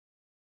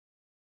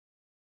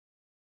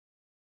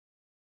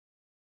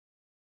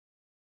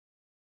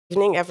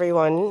Evening,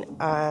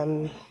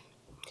 everyone.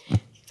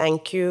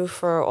 Thank you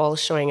for all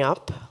showing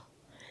up.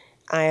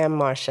 I am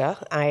Marcia.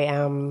 I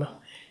am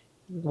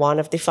one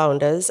of the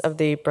founders of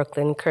the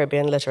Brooklyn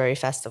Caribbean Literary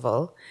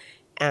Festival,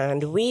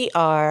 and we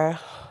are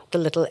the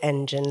little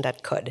engine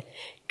that could.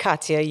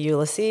 Katia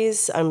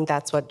Ulysses,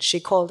 that's what she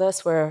called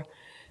us. We're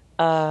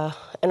an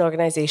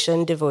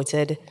organization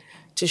devoted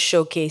to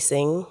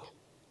showcasing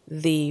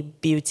the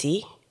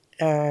beauty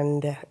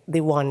and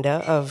the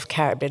wonder of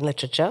Caribbean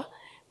literature.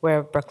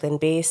 We're Brooklyn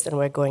based and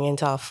we're going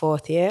into our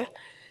fourth year.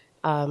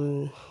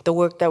 The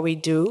work that we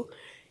do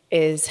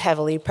is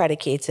heavily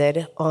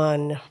predicated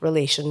on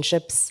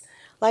relationships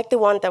like the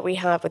one that we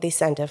have with the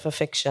Center for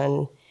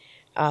Fiction.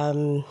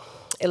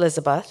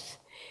 Elizabeth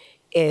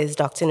is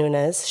Dr.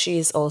 Nunez.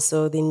 She's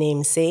also the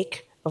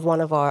namesake of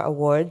one of our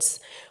awards.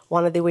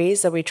 One of the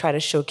ways that we try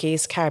to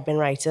showcase Caribbean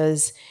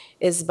writers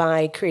is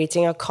by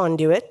creating a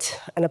conduit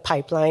and a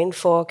pipeline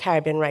for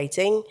Caribbean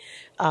writing.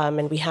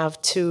 And we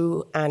have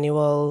two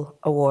annual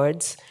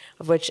awards,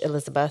 of which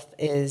Elizabeth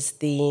is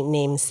the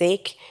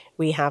namesake.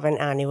 We have an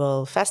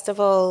annual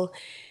festival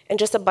and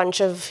just a bunch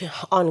of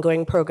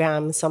ongoing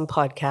programs, some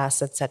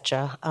podcasts,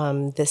 etc.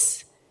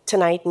 This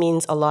tonight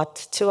means a lot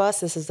to us.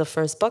 This is the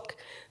first book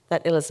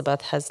that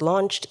Elizabeth has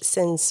launched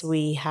since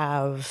we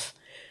have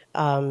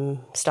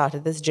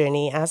started this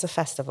journey as a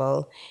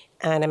festival,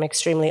 and I'm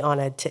extremely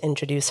honored to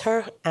introduce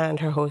her and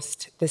her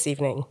host this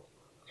evening.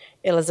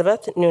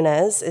 Elizabeth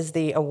Nunez is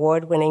the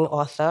award-winning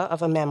author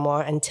of a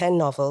memoir and 10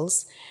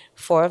 novels,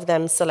 4 of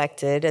them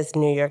selected as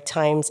New York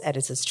Times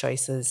Editor's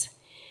Choices.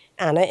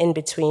 Anna, in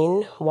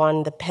between,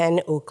 won the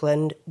Penn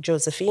Oakland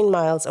Josephine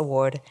Miles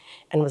Award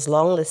and was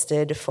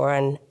longlisted for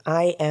an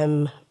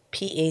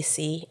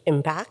IMPAC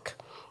Impact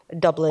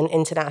Dublin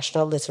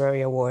International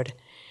Literary Award.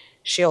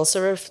 She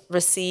also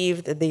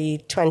received the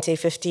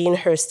 2015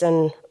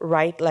 Hurston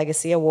Wright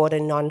Legacy Award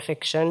in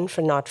Nonfiction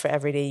for Not for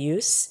Everyday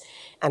Use,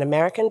 an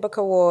American Book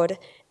Award,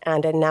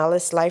 and a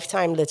Nallis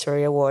Lifetime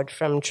Literary Award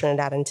from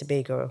Trinidad and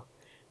Tobago,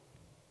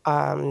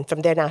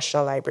 from their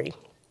National Library.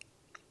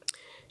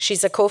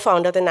 She's a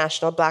co-founder of the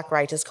National Black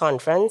Writers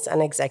Conference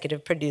and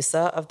executive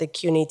producer of the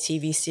CUNY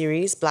TV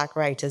series Black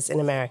Writers in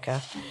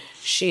America.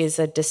 She is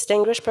a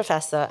distinguished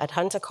professor at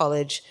Hunter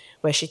College,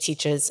 where she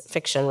teaches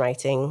fiction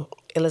writing.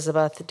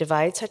 Elizabeth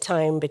divides her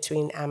time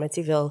between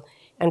Amityville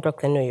and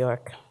Brooklyn, New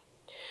York.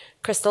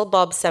 Crystal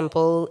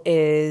Bobb-Semple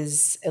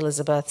is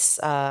Elizabeth's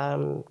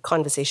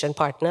conversation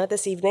partner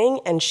this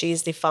evening, and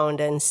she's the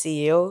founder and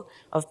CEO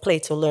of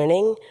Plato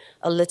Learning,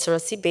 a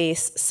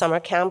literacy-based summer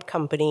camp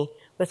company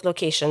with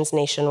locations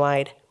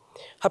nationwide.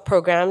 Her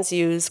programs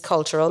use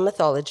cultural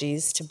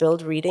mythologies to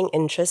build reading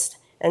interest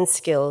and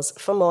skills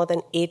for more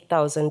than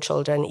 8,000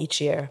 children each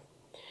year.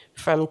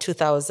 From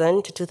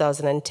 2000 to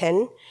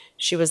 2010,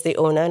 she was the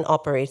owner and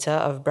operator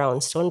of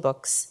Brownstone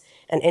Books,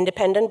 an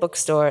independent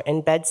bookstore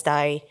in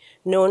Bed-Stuy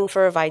known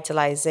for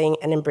revitalizing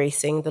and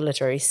embracing the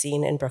literary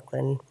scene in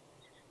Brooklyn.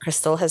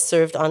 Crystal has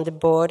served on the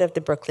board of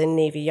the Brooklyn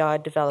Navy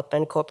Yard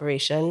Development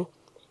Corporation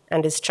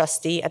and is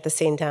trustee at the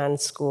St.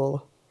 Anne's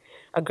School.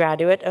 A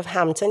graduate of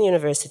Hampton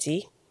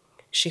University,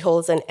 she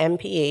holds an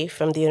MPA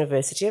from the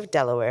University of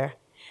Delaware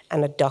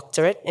and a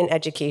doctorate in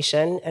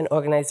education and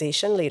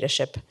organization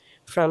leadership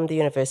from the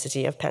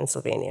University of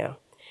Pennsylvania.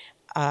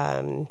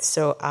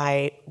 So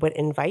I would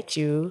invite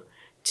you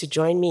to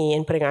join me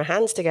in putting our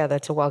hands together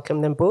to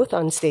welcome them both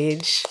on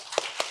stage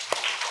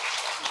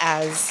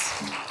as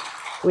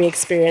we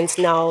experience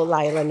Now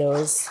Lila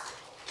Knows.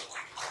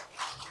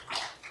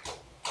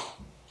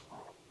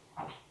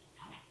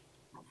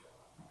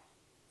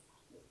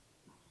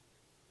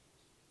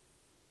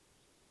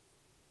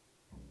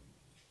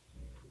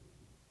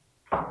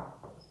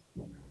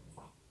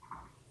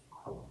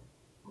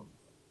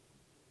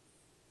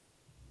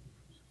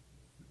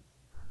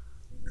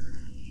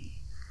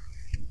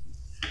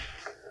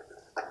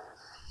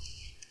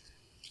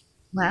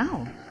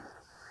 Wow.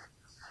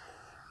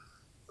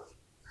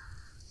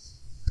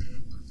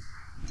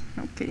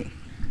 Okay.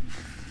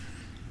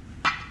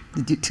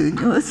 Did you tune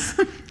yours?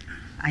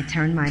 I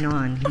turned mine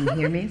on. Can you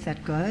hear me? Is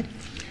that good?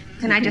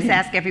 Can I just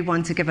ask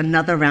everyone to give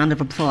another round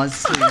of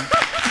applause to the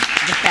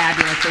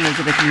fabulous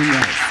Elizabeth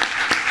Nunez?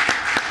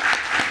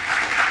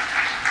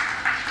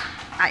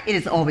 It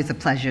is always a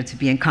pleasure to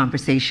be in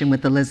conversation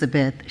with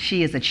Elizabeth.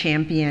 She is a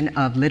champion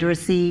of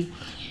literacy.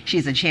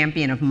 She's a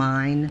champion of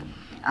mine.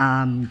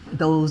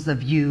 Those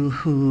of you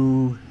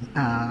who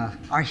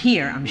are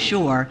here, I'm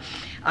sure,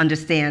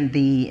 understand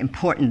the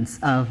importance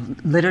of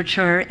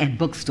literature and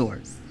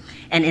bookstores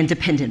and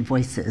independent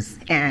voices.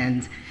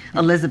 And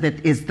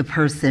Elizabeth is the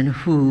person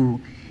who,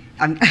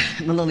 I'm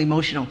a little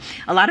emotional.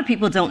 A lot of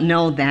people don't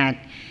know that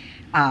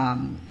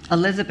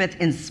Elizabeth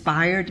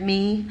inspired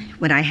me.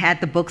 When I had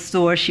the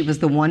bookstore, she was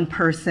the one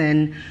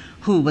person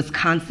who was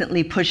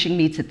constantly pushing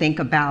me to think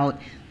about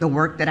the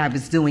work that I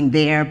was doing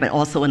there, but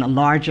also in a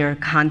larger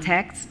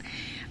context.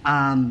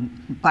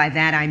 By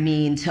that I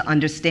mean to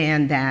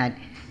understand that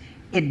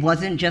it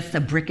wasn't just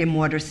a brick and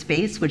mortar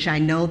space, which I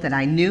know that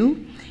I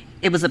knew.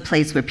 it was a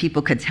place where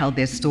people could tell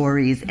their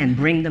stories and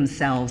bring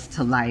themselves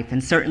to life.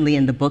 And certainly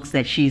in the books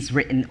that she's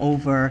written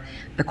over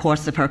the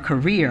course of her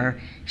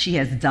career, she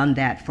has done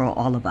that for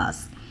all of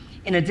us.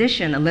 In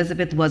addition,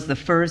 Elizabeth was the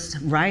first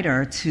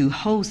writer to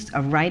host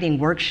a writing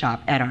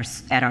workshop at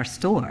our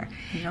store.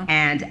 Yeah.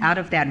 And out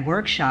of that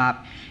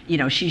workshop,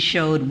 she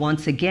showed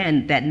once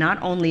again that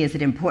not only is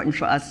it important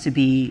for us to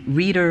be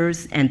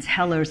readers and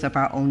tellers of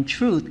our own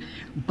truth,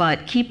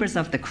 but keepers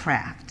of the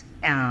craft.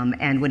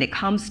 And when it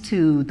comes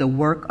to the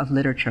work of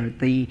literature,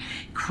 the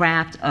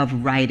craft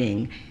of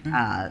writing,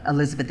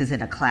 Elizabeth is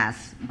in a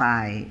class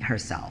by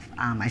herself.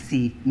 I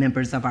see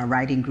members of our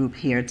writing group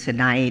here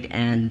tonight,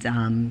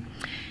 and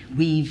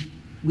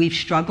we've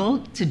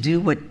struggled to do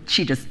what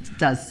she just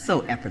does so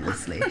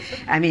effortlessly.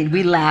 I mean,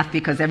 we laugh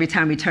because every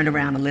time we turn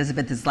around,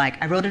 Elizabeth is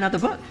like, I wrote another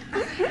book,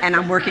 and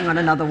I'm working on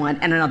another one,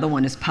 and another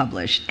one is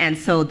published. And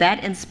so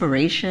that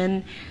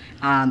inspiration,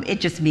 it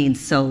just means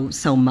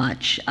so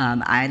much.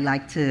 I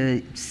like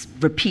to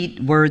repeat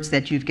words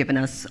that you've given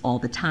us all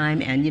the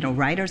time, and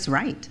writers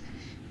write.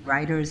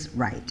 Writers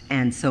write.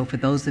 And so for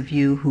those of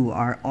you who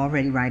are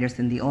already writers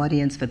in the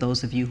audience, for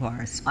those of you who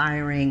are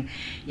aspiring,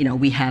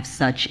 we have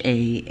such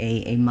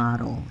a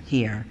model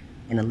here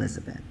in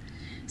Elizabeth.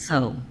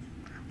 So.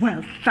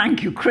 Well,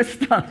 thank you,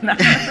 Crystal.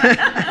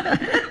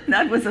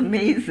 That was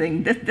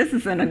amazing. This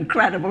is an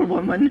incredible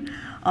woman.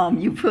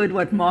 You've heard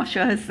what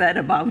Marsha has said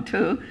about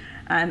her.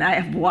 And I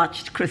have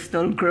watched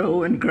Crystal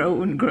grow and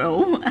grow and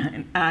grow.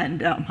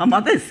 And her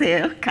mother is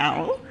here,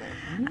 Carol.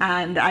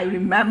 And I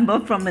remember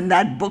from in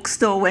that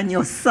bookstore when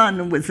your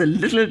son was a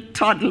little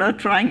toddler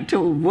trying to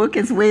work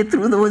his way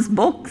through those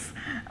books,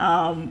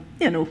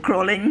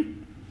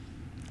 crawling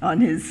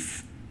on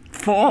his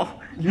 4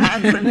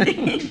 hands and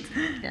feet.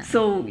 Yeah.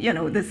 So,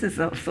 this is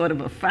a sort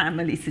of a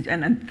family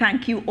situation. And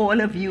thank you, all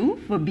of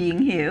you, for being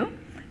here.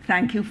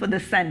 Thank you for the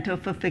Center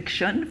for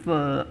Fiction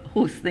for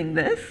hosting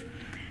this.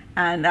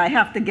 And I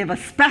have to give a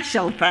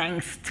special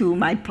thanks to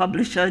my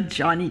publisher,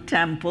 Johnny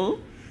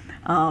Temple.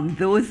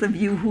 Those of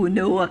you who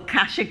know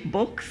Akashic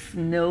Books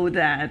know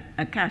that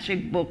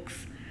Akashic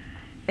Books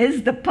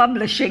is the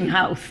publishing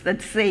house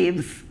that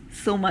saves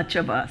so much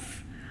of us.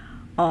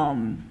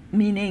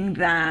 Meaning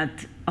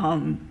that,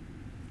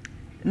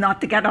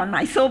 not to get on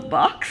my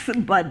soapbox,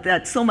 but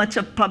that so much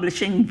of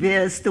publishing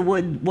veers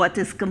toward what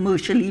is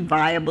commercially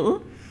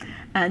viable.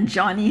 And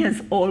Johnny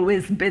has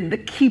always been the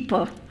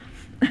keeper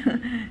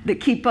the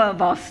keeper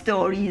of our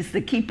stories,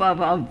 the keeper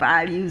of our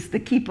values, the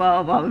keeper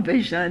of our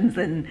visions.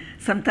 And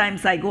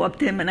sometimes I go up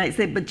to him and I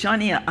say, but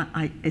Johnny,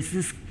 is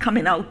this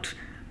coming out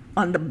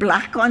on the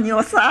black on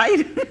your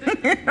side?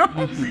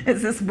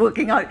 Is this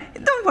working out?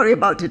 Don't worry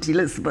about it,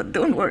 Elizabeth,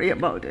 don't worry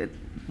about it.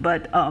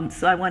 But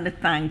so I want to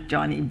thank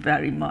Johnny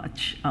very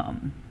much.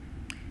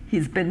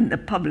 He's been the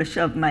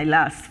publisher of my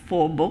last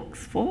 4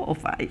 books, 4 or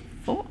 5?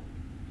 4?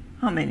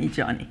 How many,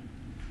 Johnny?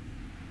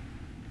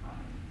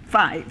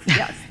 5,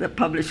 yes, the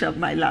publisher of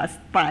my last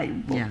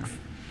 5 books.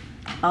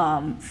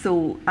 Yeah.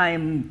 So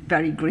I'm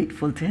very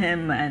grateful to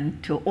him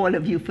and to all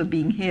of you for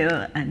being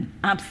here, and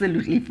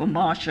absolutely for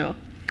Marsha,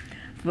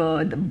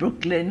 for the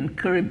Brooklyn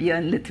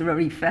Caribbean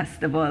Literary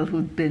Festival,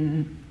 who's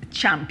been a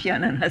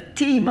champion, and her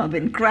team of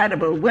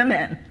incredible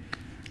women.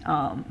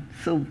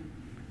 So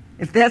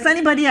if there's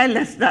anybody I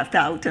left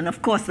out, and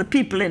of course the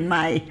people in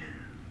my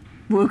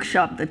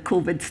workshop that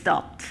COVID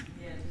stopped.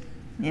 Yes.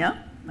 Yeah,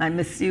 I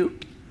miss you.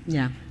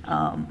 Yeah.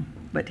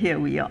 But here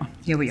we are.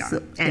 Here we are.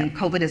 So, and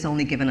COVID has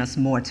only given us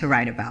more to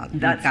write about.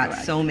 We've got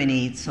so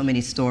many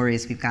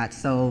stories. We've got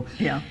so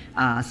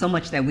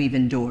much that we've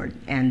endured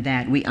and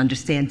that we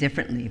understand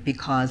differently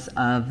because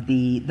of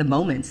the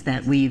moments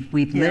that we've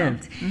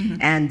lived.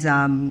 Mm-hmm.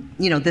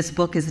 And this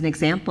book is an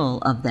example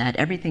of that.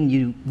 Everything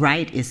you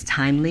write is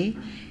timely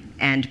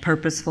and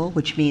purposeful,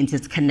 which means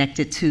it's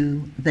connected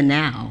to the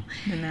now.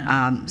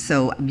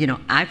 So,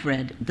 I've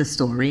read the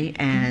story,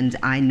 and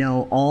I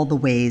know all the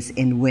ways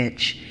in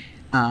which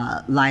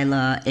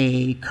Lila,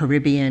 a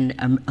Caribbean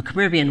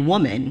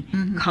woman,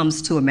 mm-hmm.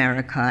 comes to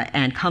America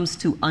and comes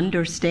to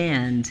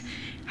understand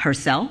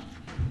herself,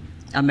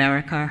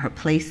 America, her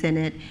place in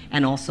it,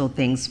 and also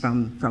things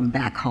from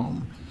back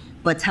home.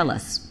 But tell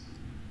us,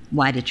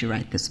 why did you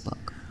write this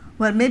book?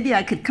 Well, maybe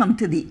I could come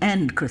to the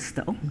end,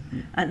 Crystal, mm-hmm.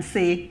 and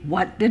say,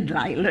 what did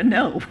Lila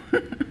know?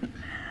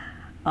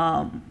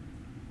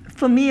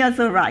 For me as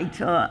a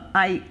writer,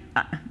 I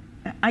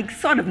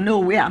sort of know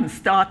where I'm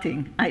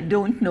starting. I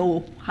don't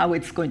know how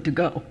it's going to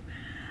go.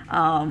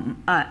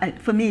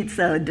 For me, it's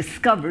a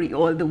discovery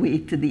all the way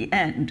to the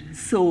end.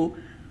 So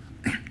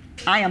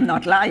I am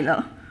not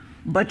Lila,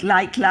 but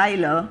like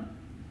Lila,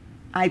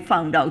 I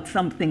found out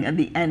something at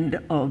the end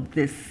of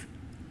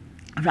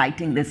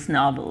writing this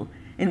novel,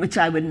 in which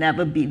I would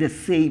never be the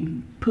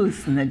same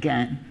person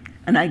again.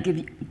 And I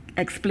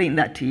explain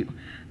that to you.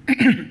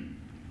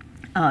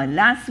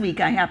 Last week,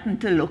 I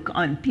happened to look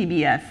on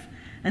PBS,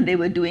 and they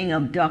were doing a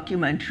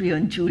documentary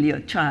on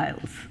Julia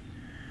Childs.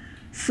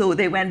 So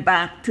they went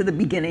back to the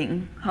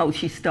beginning, how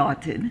she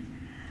started.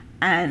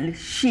 And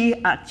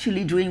she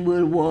actually, during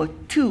World War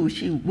II,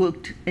 she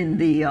worked in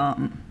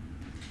the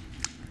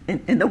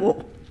in the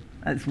war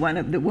as one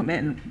of the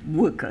women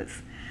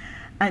workers.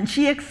 And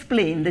she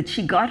explained that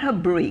she got her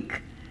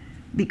break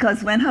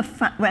because when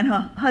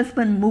her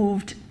husband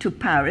moved to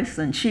Paris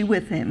and she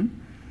with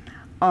him,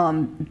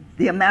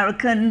 the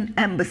American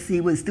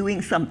embassy was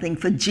doing something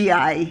for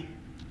GI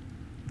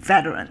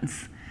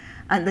veterans.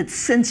 And that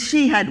since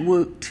she had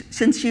worked,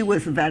 since she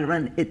was a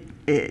veteran,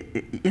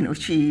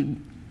 she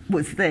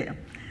was there.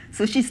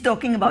 So she's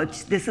talking about,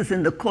 this is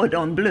in the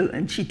Cordon Bleu,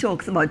 and she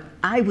talks about,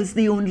 I was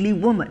the only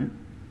woman.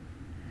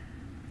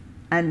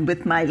 And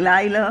with my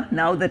Lila,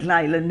 now that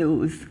Lila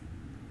knows,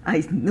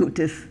 I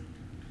noticed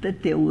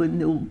that there were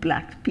no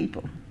black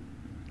people.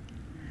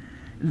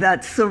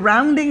 That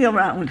surrounding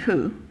around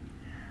her,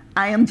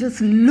 I am just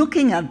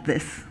looking at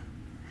this.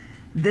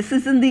 This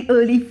is in the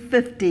early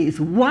 50s.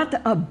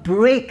 What a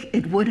break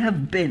it would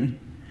have been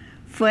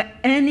for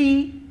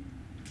any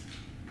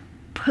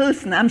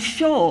person. I'm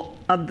sure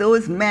of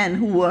those men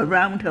who were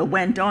around her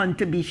went on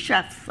to be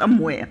chefs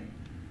somewhere.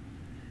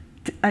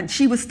 And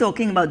she was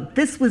talking about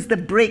this was the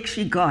break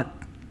she got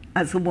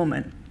as a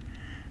woman.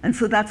 And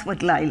so that's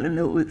what Lila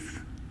knows.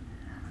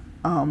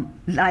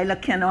 Lila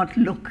cannot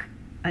look,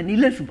 and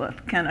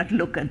Elizabeth cannot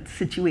look at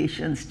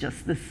situations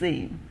just the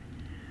same.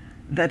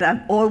 That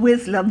I've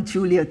always loved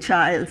Julia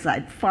Childs,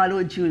 I'd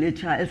followed Julia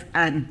Childs,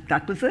 and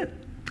that was it.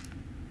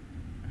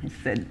 I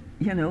said,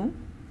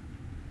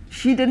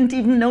 she didn't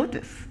even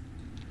notice,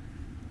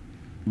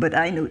 but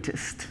I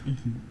noticed.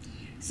 Mm-hmm.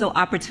 So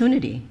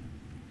opportunity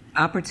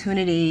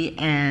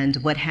and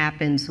what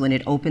happens when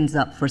it opens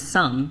up for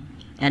some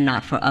and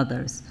not for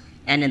others.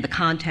 And in the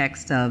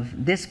context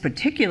of this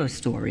particular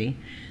story,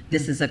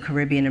 this is a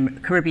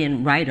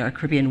Caribbean writer,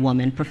 Caribbean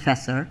woman,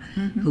 professor,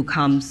 who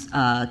comes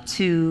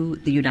to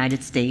the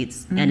United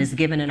States and is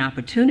given an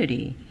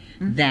opportunity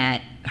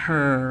that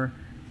her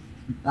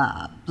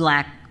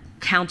black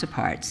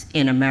counterparts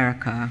in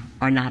America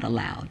are not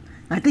allowed.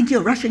 I think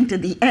you're rushing to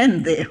the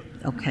end there.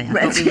 Okay,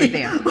 I thought we were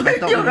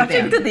there. You're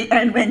rushing to the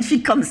end when she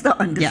comes to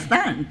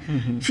understand.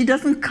 Yeah. She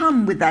doesn't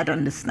come with that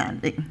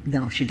understanding.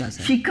 No, she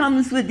doesn't. She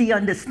comes with the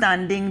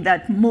understanding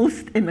that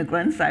most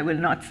immigrants, I will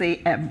not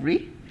say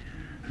every,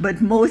 but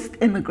most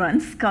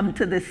immigrants come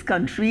to this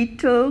country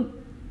for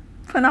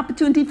an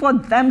opportunity for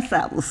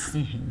themselves,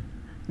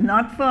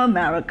 not for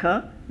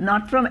America,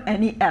 not from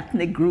any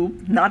ethnic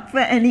group, not for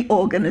any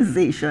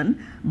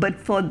organization, but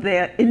for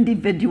their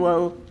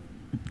individual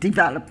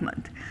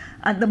development.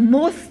 And the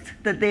most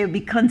that they'll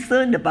be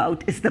concerned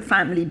about is the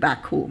family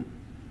back home.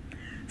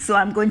 So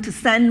I'm going to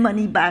send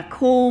money back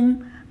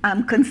home.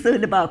 I'm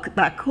concerned about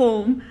back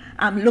home.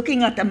 I'm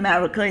looking at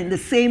America in the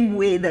same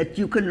way that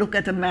you could look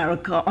at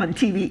America on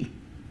TV.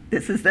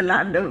 This is the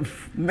land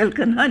of milk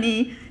and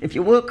honey. If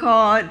you work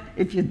hard,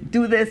 if you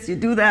do this, you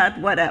do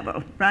that,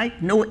 whatever,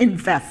 right? No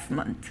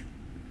investment.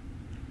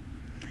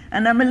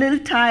 And I'm a little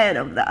tired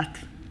of that.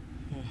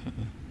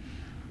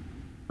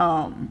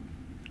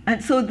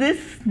 And so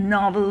this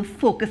novel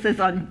focuses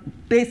on,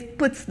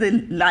 puts the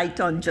light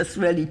on just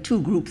really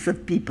two groups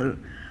of people.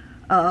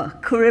 A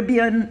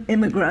Caribbean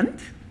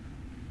immigrant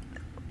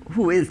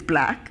who is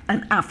black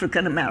and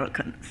African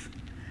Americans.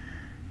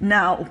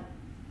 Now,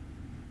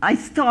 I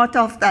start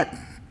off that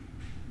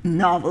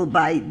novel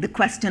by the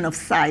question of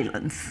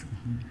silence.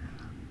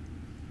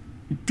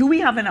 Do we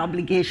have an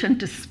obligation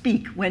to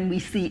speak when we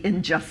see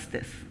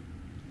injustice?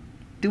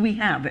 Do we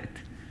have it?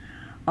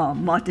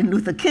 Martin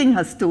Luther King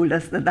has told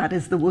us that that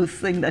is the worst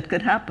thing that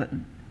could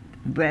happen,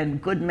 when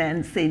good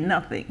men say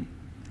nothing.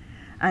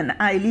 And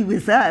Elie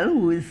Wiesel,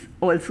 who is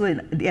also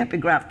in the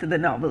epigraph to the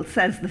novel,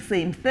 says the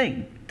same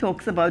thing,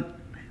 talks about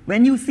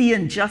when you see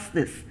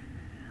injustice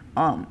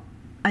and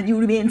you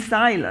remain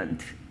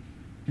silent,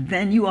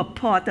 then you are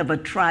part of a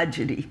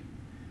tragedy.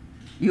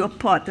 You're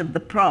part of the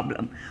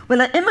problem.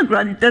 Well, an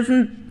immigrant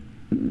doesn't,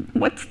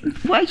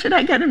 why should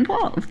I get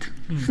involved?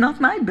 It's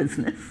not my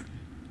business.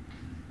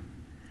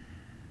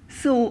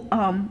 So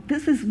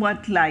this is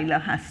what Lila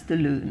has to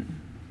learn.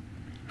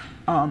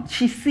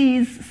 She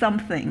sees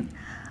something.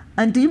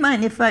 And do you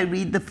mind if I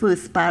read the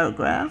first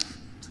paragraph?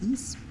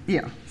 Please.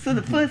 Yeah. So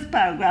the first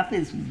paragraph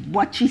is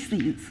what she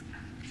sees.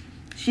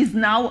 She's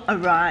now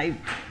arrived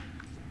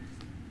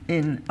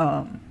in,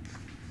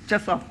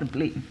 just off the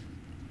plane.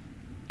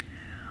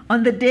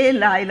 On the day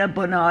Lila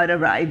Bernard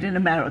arrived in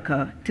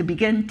America to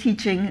begin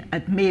teaching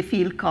at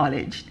Mayfield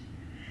College,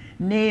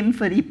 named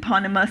for the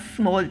eponymous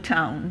small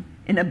town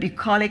in a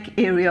bucolic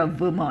area of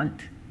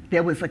Vermont,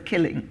 there was a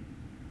killing.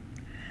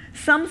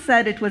 Some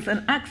said it was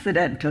an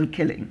accidental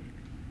killing.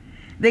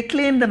 They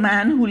claimed the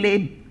man who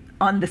lay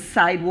on the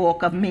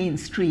sidewalk of Main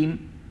Street,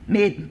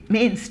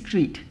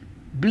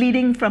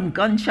 bleeding from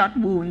gunshot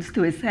wounds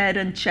to his head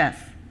and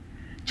chest,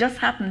 just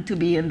happened to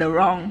be in the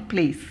wrong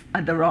place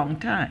at the wrong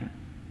time.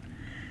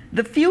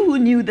 The few who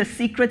knew the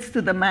secrets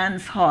to the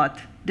man's heart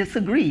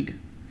disagreed.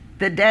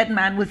 The dead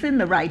man was in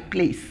the right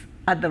place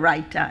at the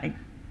right time.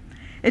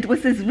 It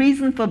was his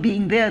reason for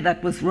being there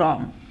that was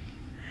wrong.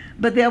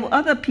 But there were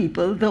other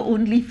people, though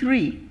only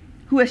 3,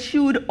 who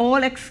eschewed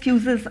all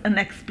excuses and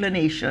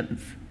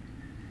explanations.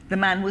 The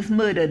man was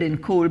murdered in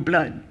cold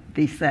blood,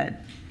 they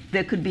said.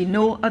 there could be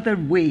no other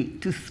way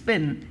to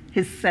spin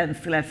his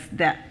senseless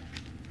death.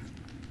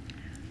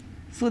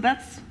 So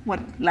that's what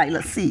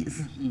Lila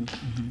sees.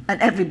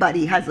 And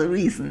everybody has a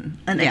reason,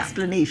 an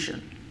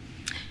explanation.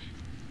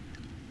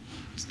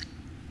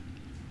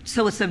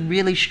 So it's a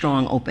really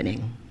strong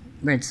opening.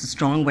 It's a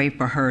strong way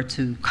for her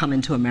to come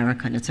into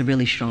America, and it's a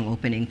really strong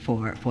opening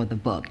for the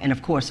book. And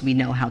of course, we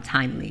know how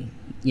timely,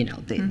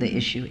 the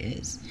issue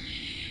is.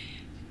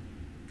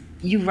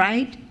 You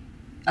write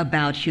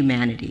about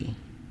humanity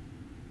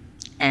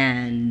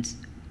and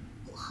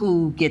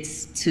who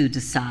gets to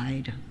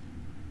decide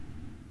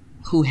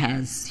who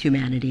has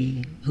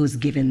humanity, who's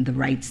given the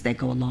rights that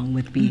go along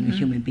with being a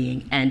human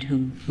being, and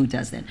who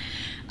doesn't.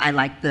 I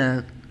like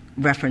the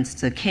reference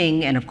to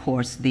King and, of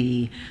course,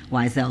 the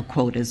Wiesel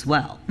quote as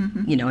well.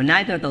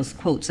 Neither of those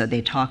quotes are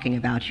they talking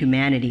about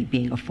humanity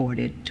being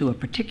afforded to a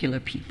particular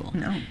people.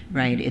 No.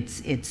 Right?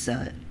 It's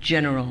a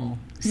general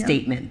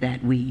statement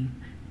that we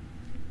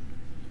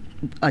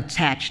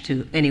attach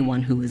to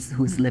anyone who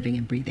is living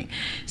and breathing.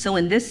 So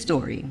in this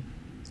story,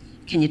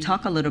 can you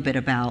talk a little bit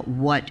about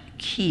what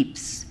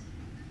keeps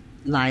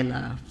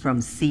Lila from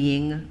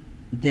seeing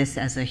this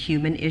as a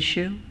human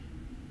issue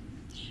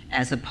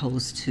as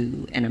opposed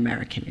to an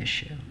American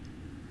issue?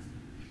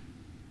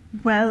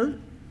 Well,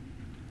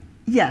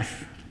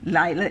 yes,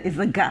 Lila is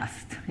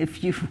aghast.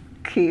 If you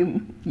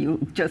came,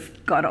 you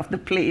just got off the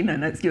plane,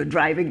 and as you're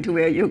driving to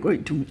where you're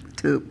going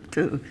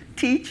to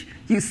teach,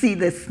 you see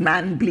this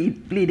man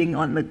bleeding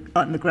on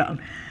the ground.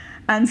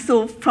 And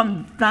so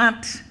from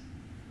that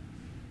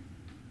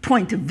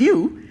point of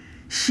view,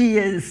 she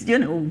is,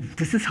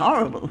 this is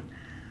horrible.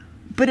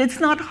 But it's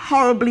not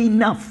horrible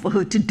enough for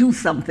her to do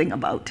something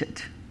about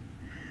it.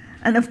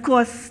 And of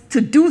course, to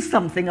do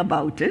something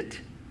about it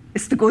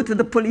is to go to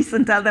the police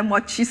and tell them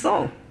what she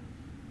saw.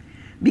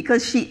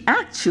 Because she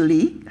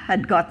actually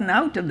had gotten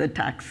out of the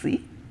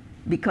taxi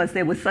because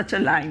there was such a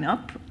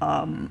lineup,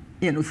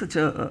 such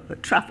a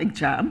traffic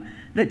jam,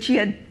 that she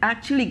had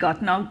actually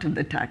gotten out of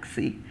the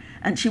taxi.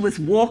 And she was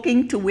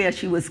walking to where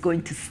she was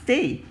going to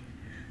stay.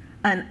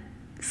 And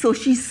so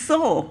she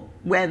saw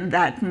when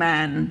that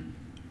man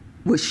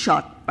was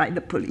shot by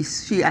the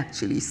police. She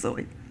actually saw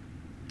it.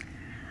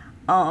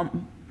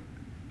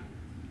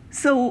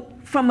 So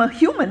from a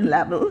human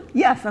level,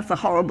 yes, that's a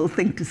horrible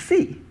thing to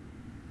see.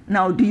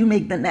 Now, do you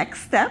make the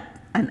next step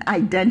and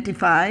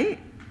identify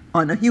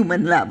on a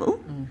human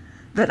level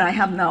that I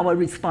have now a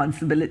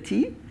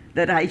responsibility,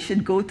 that I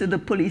should go to the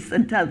police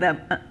and tell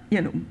them,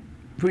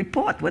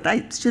 report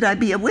should I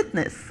be a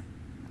witness?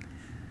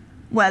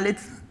 Well,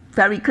 it's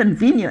very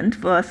convenient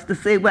for us to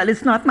say, well,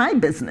 it's not my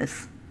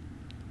business.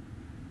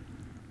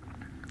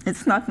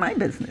 It's not my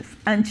business.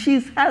 And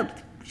she's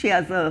helped. She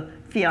has a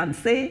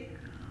fiancé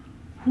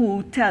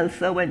who tells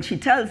her, when she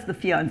tells the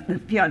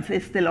fiancé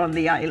is still on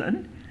the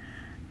island,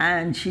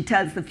 and she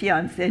tells the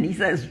fiancé, and he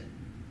says,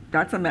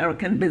 that's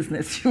American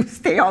business. You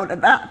stay out of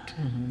that.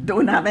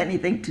 Don't have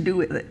anything to do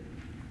with it.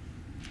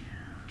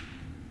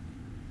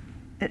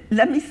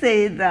 Let me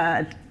say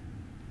that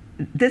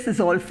this is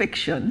all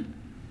fiction,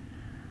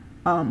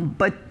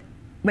 but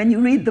when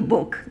you read the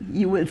book,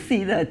 you will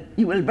see that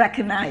you will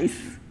recognize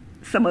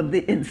some of the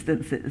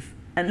instances.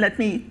 And let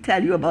me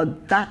tell you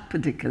about that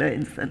particular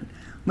instance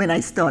when I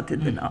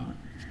started the novel.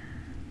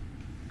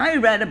 I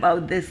read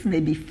about this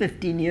maybe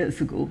 15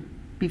 years ago,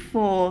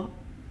 before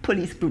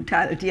police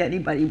brutality,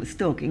 anybody was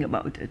talking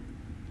about it.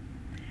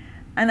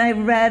 And I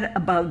read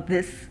about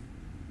this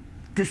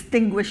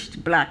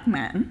distinguished black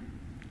man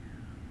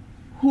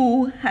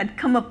who had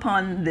come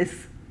upon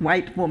this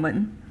white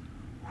woman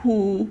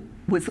who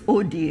was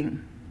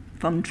ODing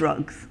from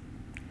drugs.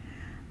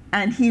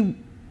 And he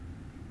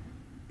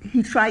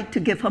tried to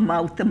give her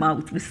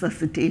mouth-to-mouth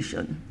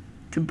resuscitation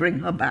to bring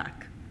her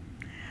back.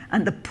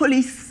 And the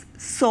police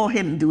saw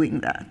him doing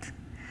that.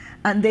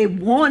 And they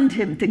warned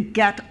him to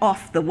get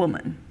off the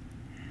woman.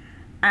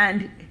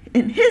 And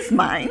in his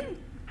mind,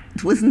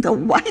 it wasn't a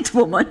white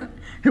woman,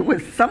 it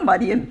was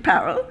somebody in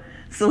peril.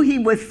 So he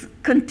was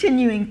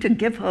continuing to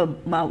give her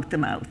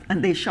mouth-to-mouth,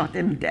 and they shot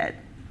him dead.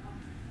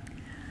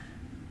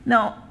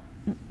 Now,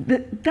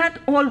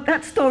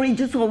 that story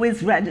just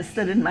always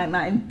registered in my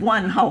mind,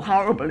 one, how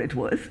horrible it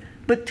was,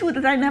 but two,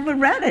 that I never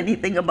read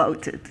anything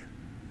about it.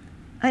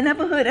 I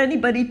never heard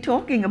anybody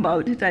talking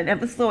about it. I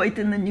never saw it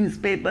in the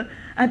newspaper.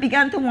 I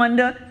began to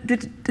wonder,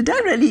 did I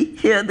really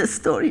hear this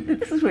story? Did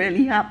this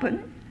really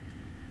happen?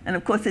 And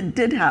of course, it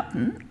did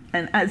happen.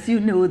 And as you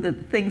know, the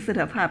things that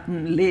have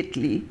happened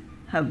lately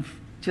have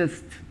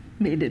just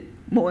made it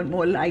more and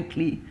more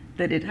likely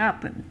that it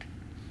happened.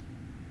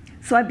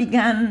 So I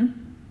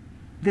began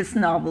this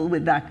novel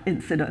with that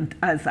incident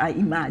as I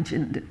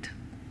imagined it.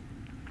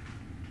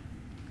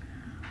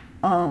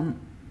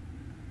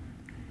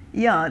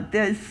 Yeah,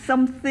 there's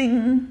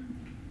something,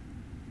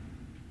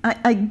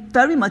 I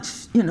very much,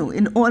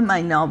 in all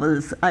my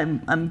novels,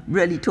 I'm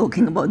really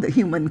talking about the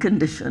human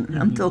condition.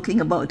 I'm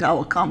talking about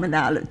our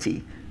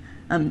commonality.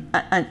 And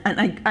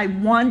I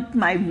want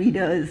my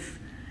readers,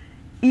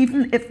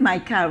 even if my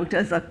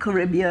characters are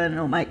Caribbean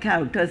or my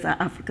characters are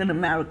African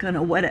American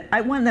or whatever,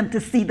 I want them to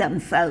see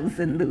themselves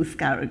in those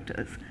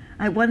characters.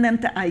 I want them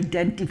to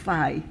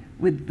identify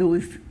with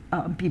those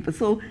people.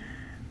 So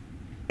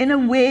in a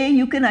way,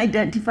 you can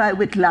identify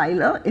with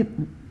Lila.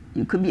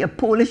 You could be a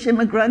Polish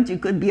immigrant, you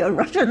could be a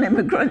Russian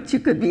immigrant, you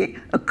could be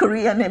a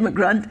Korean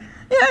immigrant.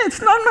 Yeah,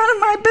 it's none of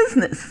my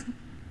business.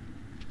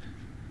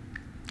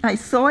 I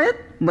saw it,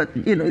 but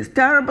it's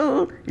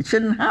terrible, it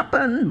shouldn't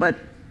happen, but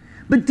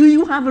do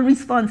you have a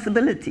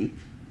responsibility?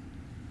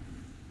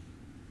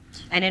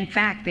 And in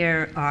fact,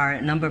 there are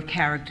a number of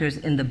characters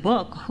in the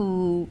book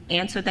who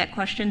answer that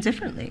question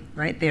differently,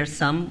 right? There's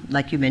some,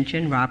 like you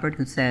mentioned, Robert,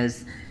 who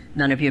says,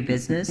 none of your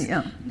business.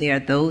 Yeah. There are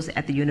those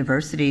at the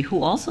university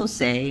who also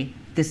say,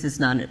 this is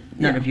none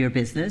of your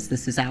business,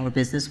 this is our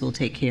business, we'll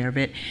take care of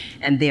it.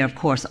 And there, of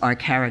course, are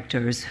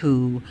characters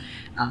who,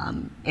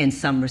 in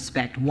some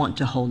respect, want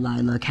to hold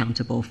Lila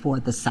accountable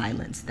for the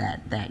silence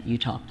that you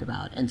talked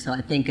about. And so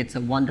I think it's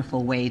a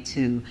wonderful way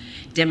to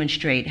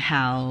demonstrate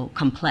how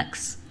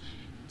complex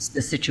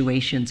the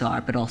situations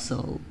are, but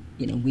also,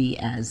 we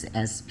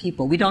as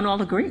people, we don't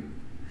all agree.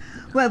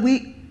 Well,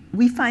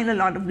 we find a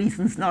lot of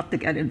reasons not to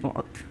get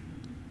involved.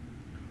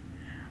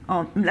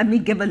 Let me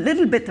give a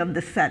little bit of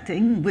the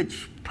setting,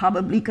 which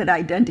probably could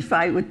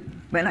identify with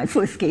when I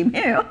first came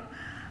here.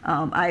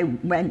 I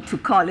went to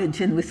college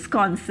in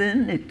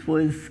Wisconsin. It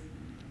was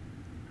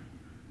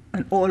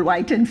an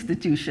all-white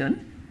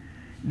institution.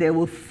 There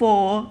were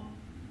 4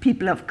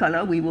 people of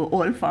color. We were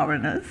all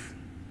foreigners.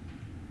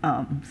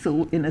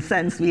 So in a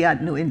sense, we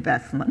had no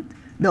investment.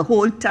 The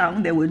whole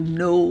town, there were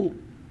no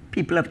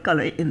people of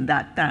color in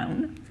that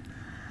town.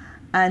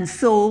 And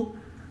so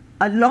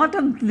a lot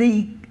of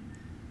the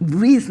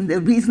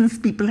reasons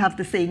people have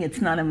to say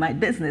it's none of my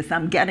business,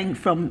 I'm getting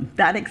from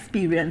that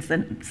experience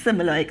and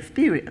similar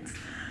experience.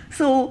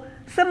 So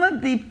some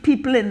of the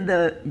people in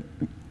the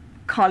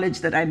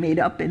college that I made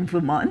up in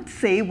Vermont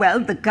say,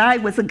 well, the guy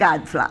was a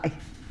gadfly.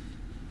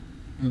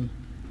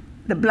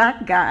 The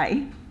black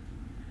guy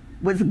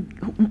was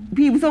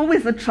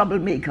always a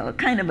troublemaker,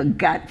 kind of a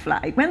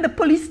gadfly. When the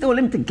police told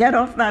him to get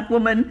off that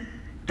woman,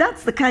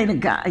 that's the kind of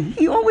guy.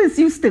 He always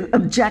used to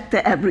object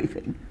to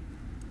everything.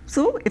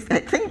 So if I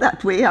think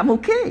that way, I'm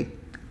okay.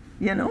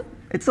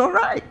 It's all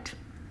right.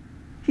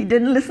 He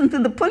didn't listen to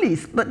the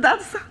police, but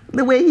that's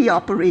the way he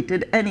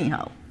operated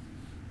anyhow.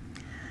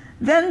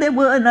 Then there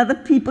were another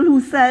people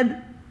who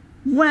said,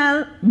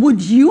 well,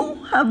 would you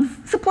have,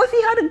 suppose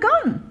he had a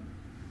gun.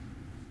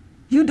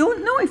 You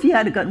don't know if he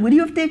had a gun. Would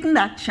you have taken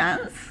that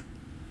chance?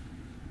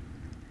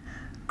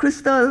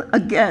 Crystal,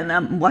 again,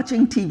 I'm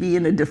watching TV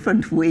in a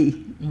different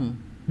way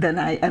than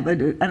I ever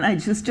do. And I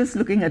was just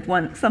looking at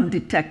some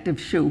detective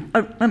show,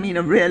 a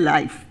real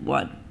life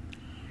one,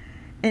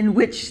 in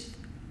which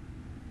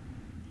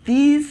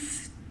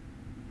these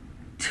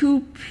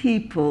 2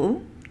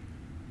 people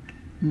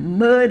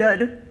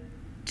murdered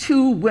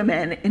 2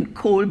 women in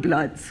cold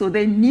blood. So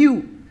they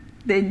knew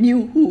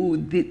who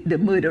the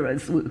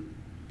murderers were.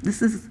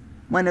 This is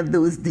one of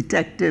those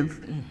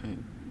detective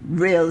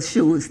real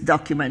shows,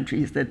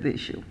 documentaries that they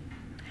show.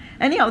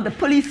 Anyhow, the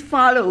police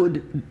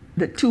followed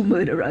the 2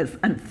 murderers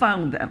and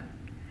found them.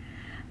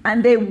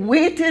 And they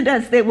waited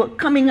as they were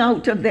coming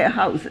out of their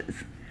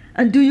houses.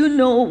 And do you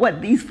know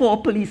what these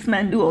 4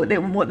 policemen do? Oh,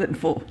 there were more than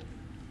 4.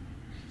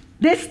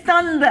 They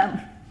stunned them.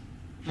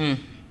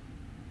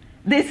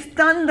 They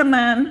stunned the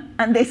man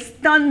and they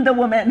stunned the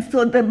woman,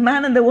 so the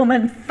man and the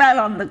woman fell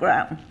on the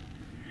ground.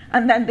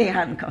 And then they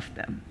handcuffed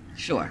them.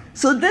 Sure.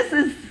 So this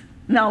is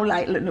now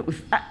Lila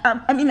knows.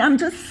 I'm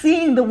just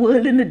seeing the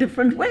world in a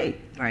different way.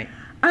 Right.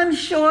 I'm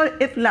sure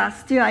if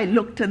last year I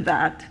looked at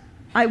that,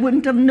 I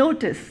wouldn't have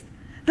noticed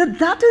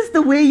that is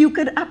the way you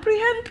could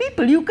apprehend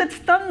people. You could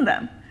stun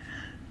them.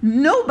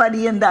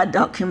 Nobody in that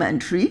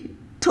documentary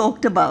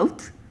talked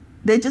about,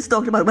 they just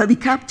talked about, well, we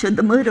captured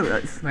the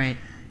murderers. Right.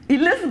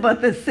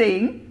 Elizabeth is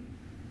saying,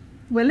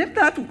 well, if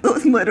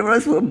those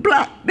murderers were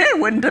black, they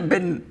wouldn't have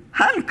been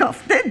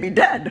handcuffed. They'd be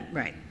dead.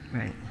 Right,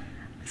 right.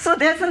 So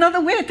there's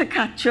another way to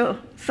capture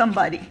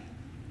somebody.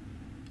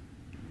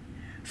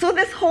 So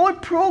this whole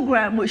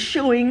program was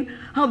showing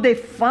how they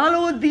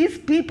followed these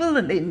people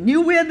and they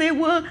knew where they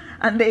were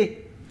and they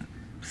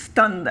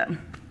stunned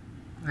them.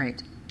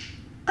 Right.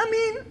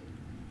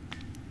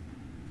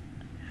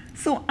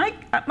 So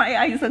my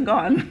eyes are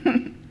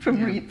gone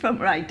from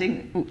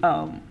writing.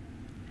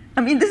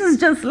 This is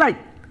just like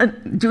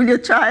Julia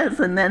Childs,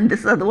 and then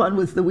this other one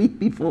was the week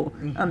before.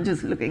 I'm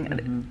just looking at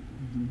it.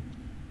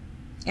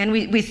 And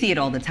we see it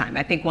all the time.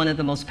 I think one of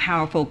the most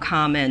powerful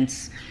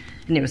comments,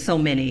 and there were so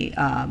many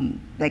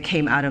that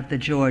came out of the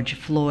George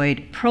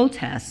Floyd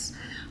protests,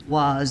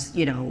 was,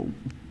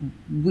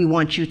 we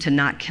want you to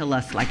not kill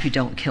us like you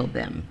don't kill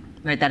them.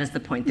 Right? That is the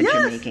point that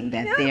you're making,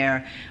 that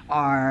there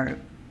are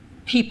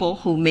people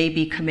who may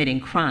be committing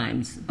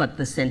crimes, but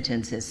the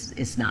sentence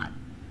is not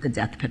the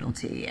death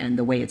penalty, and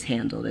the way it's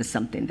handled is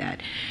something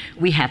that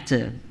we have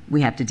to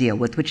deal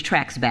with, which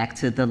tracks back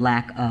to the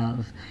lack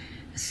of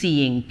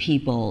seeing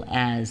people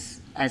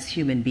as as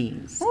human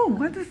beings. Oh,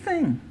 what a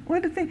thing.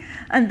 What a thing.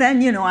 And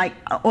then, you know, I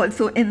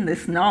also in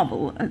this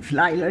novel, as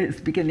Lila is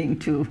beginning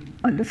to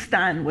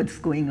understand what's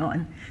going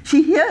on,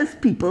 she hears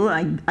people.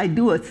 I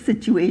do a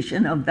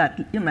situation of that,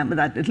 you remember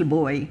that little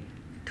boy,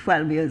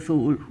 12 years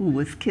old, who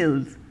was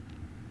killed.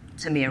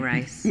 Tamir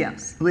Rice.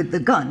 Yes, with the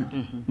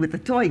gun, with the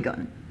toy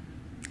gun.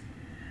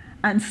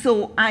 And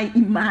so I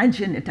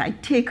imagine it. I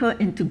take her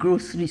into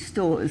grocery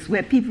stores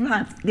where people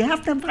they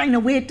have to find a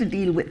way to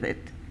deal with it.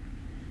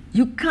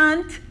 You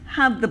can't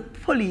have the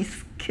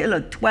police kill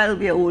a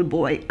 12-year-old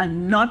boy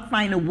and not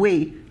find a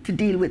way to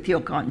deal with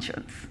your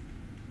conscience.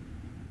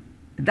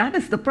 That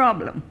is the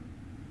problem.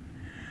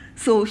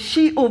 So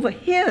she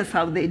overhears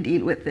how they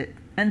deal with it.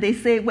 And they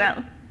say,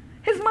 well,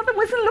 his mother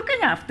wasn't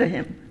looking after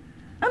him.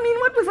 I mean,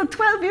 what was a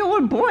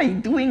 12-year-old boy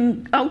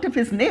doing out of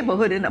his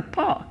neighborhood in a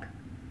park?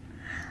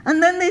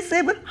 And then they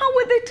say, well, how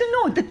were they to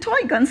know? The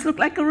toy guns look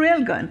like a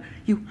real gun.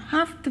 You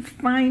have to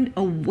find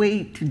a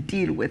way to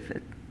deal with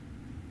it.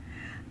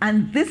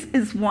 And this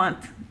is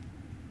what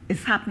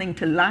is happening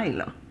to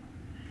Lila.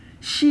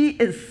 She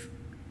is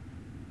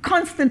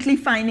constantly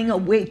finding a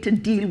way to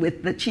deal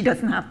with that she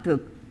doesn't have to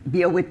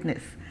be a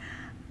witness.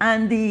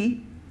 And the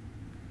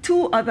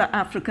two other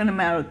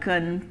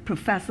African-American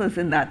professors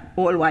in that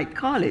all-white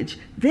college,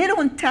 they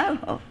don't tell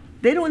her.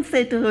 They don't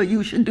say to her,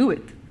 you should do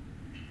it.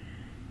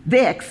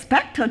 They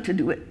expect her to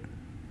do it,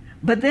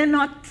 but they're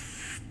not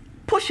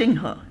pushing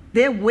her.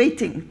 They're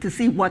waiting to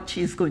see what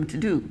she's going to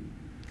do.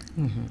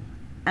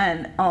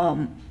 And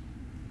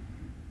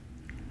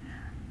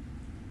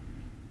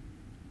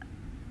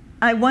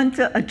I want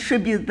to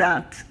attribute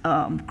that,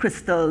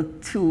 Crystal,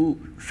 to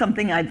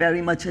something I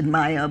very much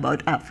admire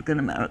about African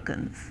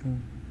Americans.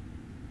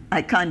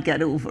 I can't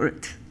get over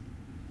it.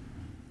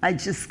 I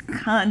just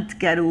can't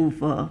get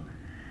over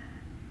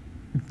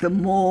the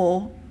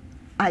more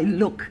I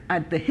look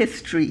at the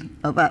history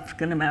of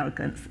African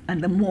Americans and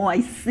the more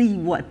I see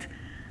what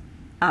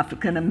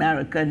African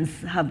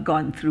Americans have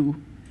gone through.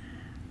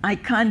 I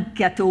can't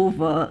get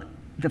over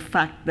the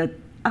fact that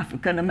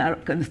African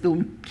Americans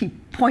don't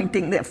keep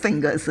pointing their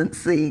fingers and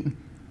saying,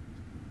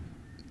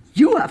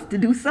 you have to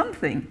do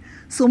something.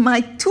 So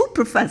my two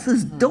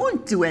professors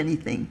don't do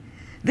anything.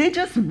 They're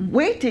just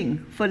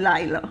waiting for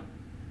Lila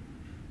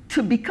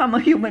to become a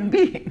human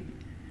being.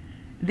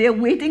 They're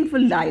waiting for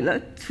Lila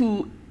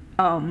to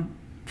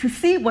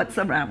see what's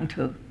around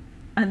her,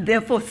 and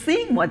therefore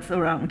seeing what's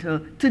around her,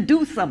 to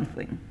do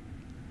something.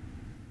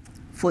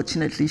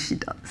 Fortunately, she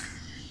does.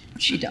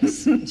 She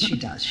does. She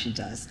does. She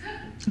does.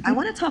 I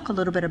want to talk a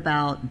little bit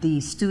about the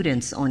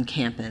students on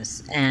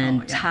campus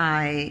and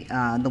tie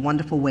the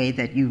wonderful way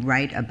that you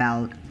write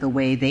about the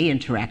way they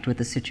interact with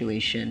the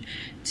situation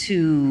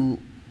to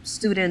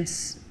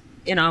students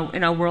in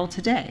our world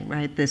today,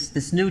 right?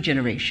 This new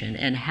generation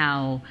and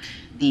how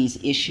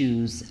these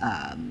issues,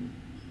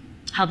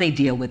 how they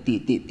deal with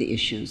the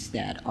issues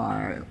that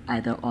are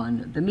either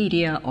on the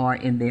media or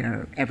in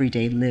their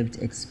everyday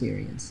lived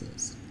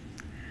experiences.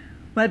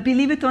 Well,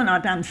 believe it or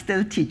not, I'm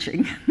still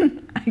teaching.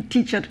 I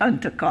teach at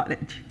Hunter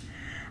College.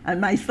 And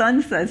my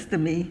son says to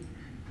me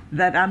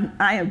that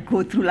I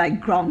go through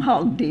like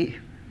Groundhog Day,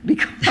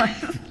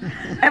 because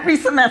every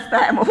semester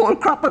I have a whole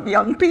crop of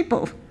young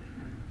people.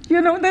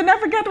 You know, they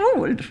never get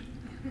old.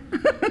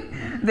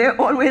 They're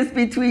always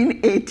between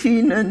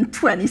 18 and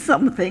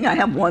 20-something. I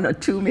have one or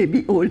two,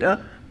 maybe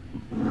older.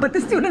 But the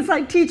students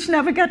I teach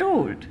never get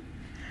old.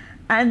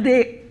 And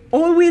they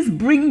always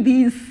bring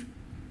these,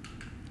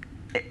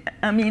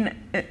 I mean,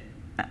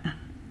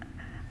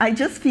 I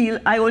just feel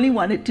I only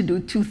wanted to do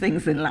two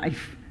things in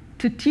life,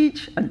 to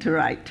teach and to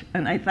write.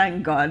 And I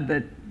thank God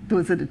that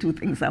those are the two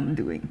things I'm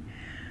doing.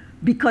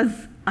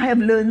 Because I have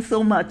learned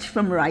so much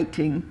from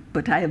writing,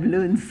 but I have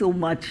learned so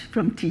much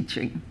from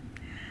teaching.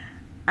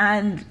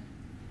 And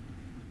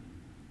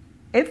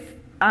if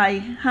I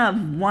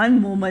have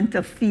one moment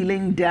of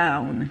feeling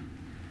down,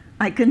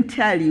 I can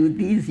tell you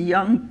these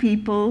young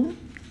people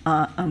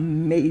are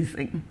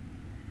amazing.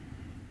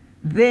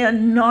 They're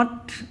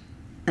not,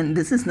 and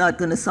this is not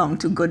going to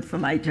sound too good for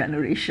my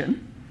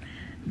generation,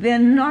 they're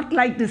not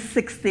like the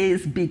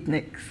 60s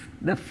beatniks,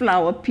 the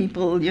flower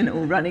people, you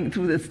know, running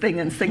through this thing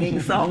and singing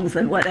songs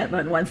and whatever,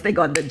 and once they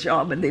got the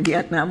job and the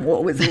Vietnam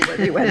War was over,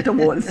 they went to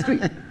Wall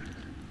Street.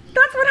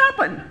 That's what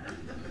happened.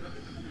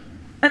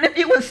 And if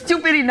you were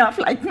stupid enough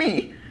like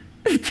me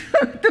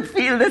to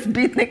feel this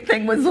beatnik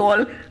thing was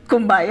all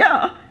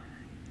kumbaya,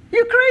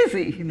 you're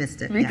crazy. You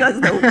missed it.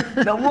 Because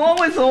the war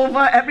was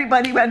over,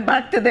 everybody went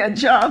back to their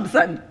jobs,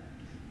 and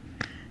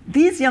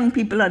these young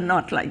people are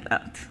not like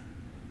that.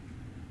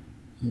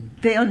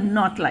 They are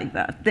not like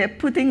that. They're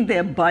putting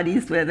their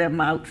bodies where their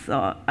mouths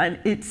are, and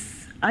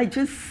I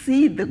just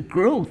see the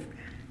growth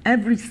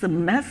every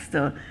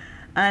semester,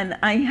 and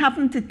I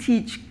happen to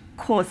teach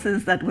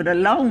courses that would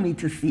allow me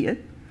to see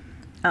it.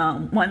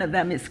 One of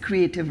them is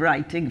creative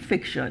writing,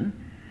 fiction,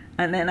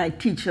 and then I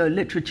teach a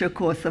literature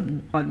course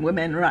on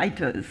women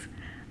writers,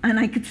 and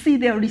I could see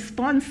their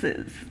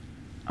responses,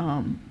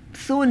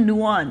 so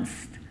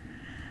nuanced.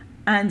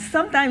 And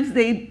sometimes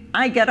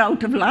I get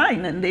out of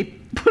line and they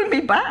pull me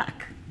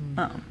back.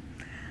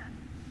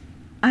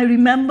 I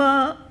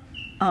remember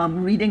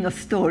reading a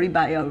story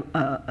by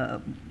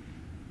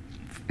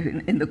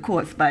in the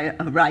course by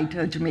a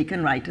writer, a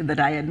Jamaican writer that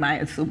I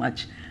admired so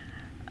much.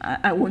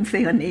 I won't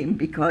say her name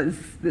because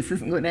this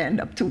isn't going to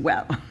end up too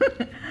well.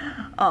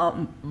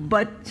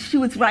 But she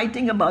was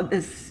writing about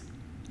this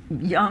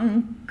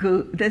young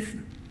girl, this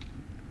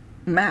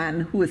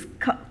man who has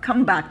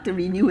come back to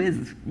renew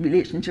his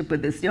relationship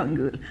with this young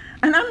girl.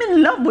 And I'm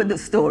in love with the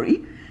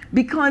story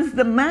because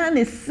the man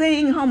is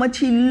saying how much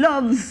he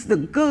loves the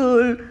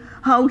girl,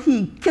 how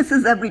he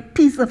kisses every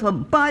piece of her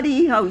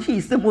body, how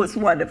she's the most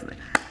wonderful.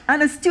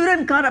 And a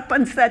student got up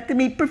and said to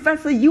me,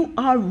 "Professor, you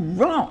are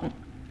wrong."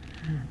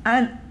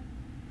 And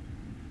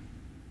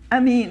I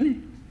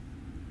mean,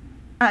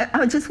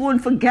 I just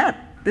won't forget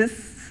this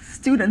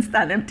student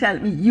standing and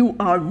telling me, "You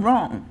are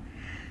wrong."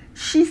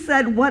 She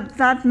said what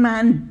that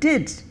man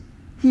did,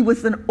 he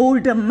was an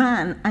older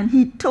man, and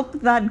he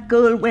took that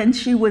girl when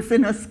she was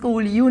in her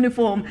school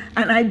uniform,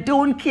 and I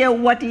don't care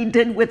what he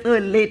did with her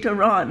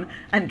later on,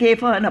 and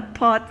gave her an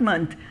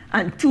apartment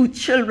and 2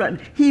 children.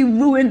 He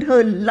ruined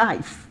her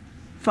life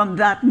from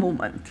that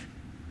moment.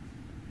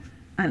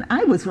 And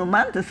I was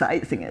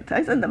romanticizing it.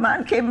 I said, the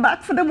man came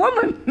back for the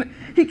woman.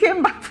 He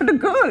came back for the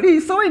girl.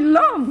 He's so in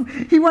love.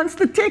 He wants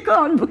to take her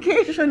on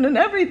vacation and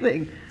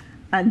everything.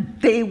 And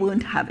they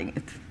weren't having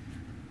it.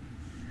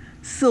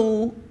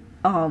 So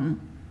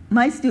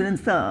my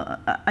students are,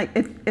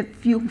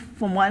 if you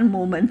for one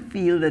moment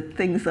feel that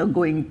things are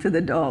going to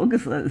the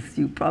dogs, as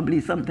you probably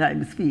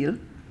sometimes feel,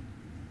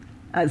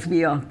 as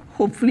we are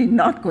hopefully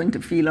not going to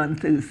feel on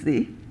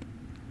Thursday,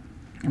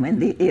 when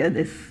they air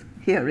this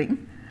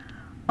hearing,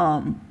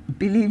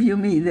 believe you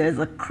me, there's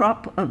a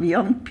crop of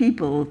young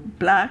people,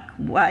 black,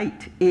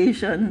 white,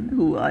 Asian,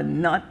 who are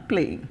not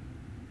playing.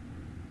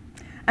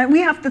 And we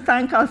have to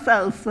thank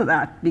ourselves for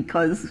that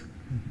because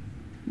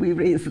we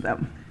raised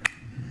them.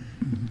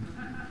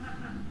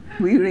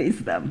 We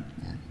raised them.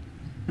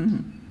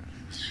 Mm-hmm.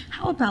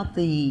 How about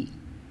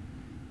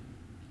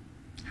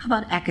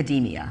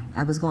academia?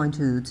 I was going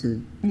to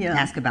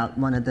ask about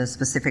one of the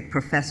specific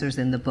professors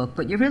in the book,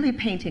 but you're really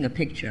painting a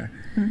picture,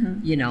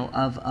 you know,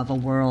 of a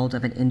world,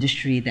 of an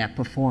industry that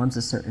performs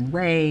a certain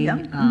way.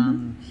 Yeah.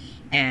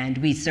 And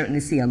we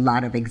certainly see a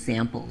lot of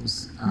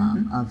examples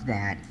of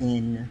that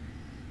in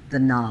the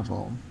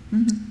novel.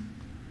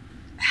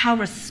 How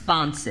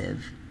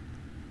responsive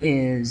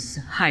is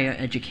higher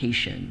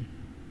education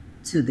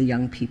to the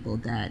young people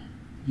that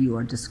you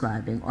are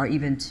describing, or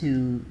even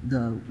to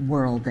the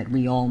world that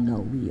we all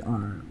know we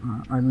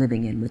are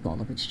living in with all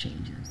of its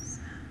changes?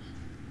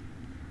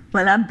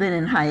 Well, I've been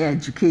in higher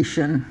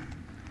education,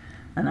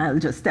 and I'll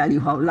just tell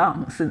you how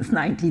long. Since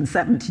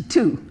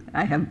 1972,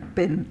 I have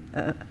been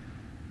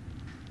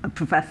a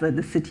professor at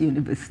the City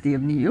University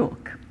of New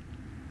York.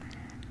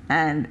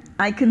 And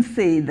I can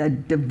say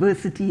that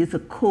diversity is a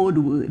code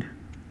word,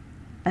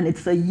 and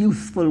it's a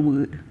useful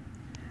word.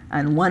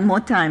 And one more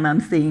time,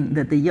 I'm saying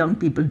that the young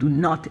people do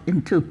not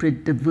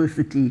interpret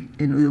diversity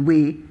in the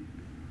way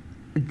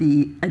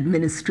the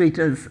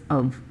administrators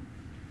of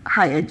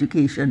higher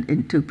education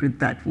interpret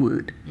that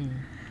word.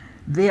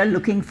 They are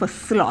looking for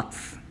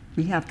slots.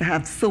 We have to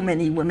have so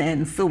many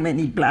women, so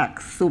many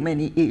blacks, so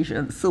many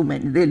Asians, so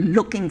many. They're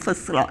looking for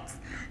slots.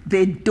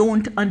 They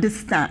don't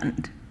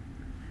understand.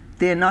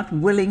 They're not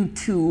willing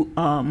to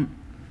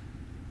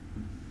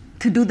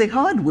do the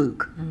hard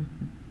work.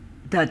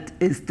 That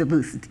is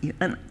diversity.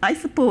 And I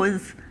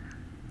suppose,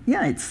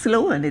 yeah, it's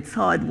slow and it's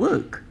hard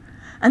work.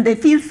 And they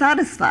feel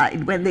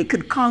satisfied when they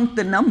could count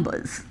the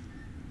numbers.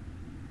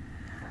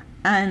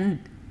 And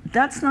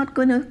that's not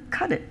going to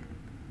cut it.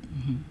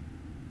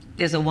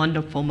 There's a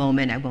wonderful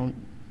moment, I won't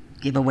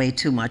give away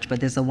too much, but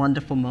there's a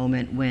wonderful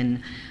moment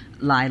when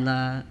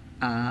Lila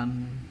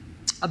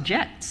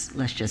objects,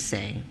 let's just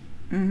say,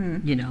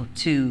 you know,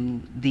 to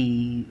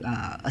the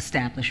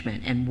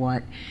establishment and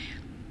what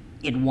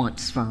it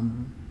wants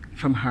from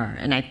her.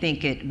 And I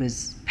think it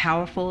was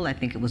powerful, I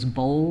think it was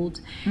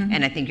bold,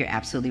 and I think you're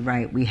absolutely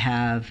right.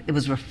 It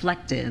was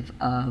reflective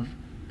of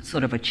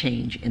sort of a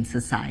change in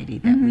society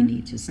that we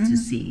need to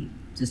see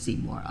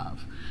more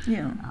of.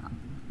 Yeah.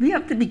 We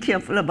have to be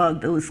careful about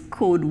those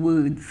code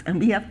words, and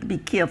we have to be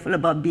careful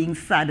about being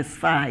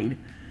satisfied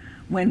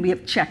when we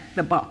have checked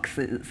the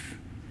boxes.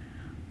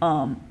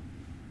 And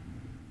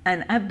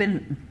I've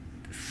been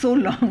so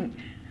long,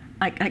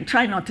 I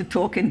try not to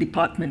talk in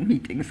department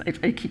meetings. I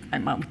try to keep my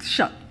mouth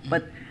shut.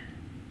 But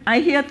I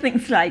hear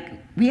things like,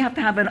 we have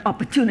to have an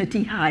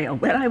opportunity hire.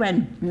 Well, I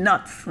went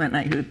nuts when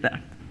I heard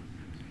that.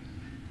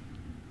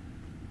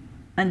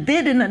 And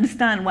they didn't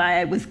understand why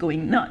I was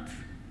going nuts.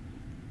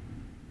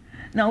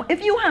 Now,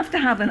 if you have to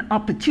have an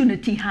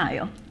opportunity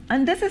hire,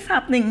 and this is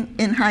happening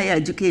in higher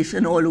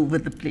education all over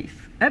the place,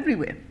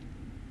 everywhere.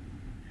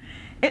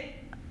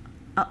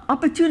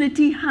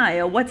 Opportunity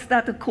hire, what's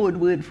that a code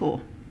word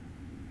for?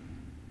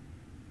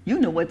 You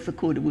know what's the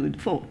code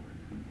word for.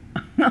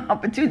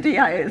 Opportunity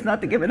hire is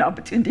not to give an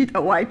opportunity to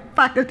a white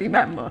faculty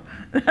member.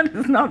 That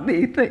is not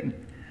the thing.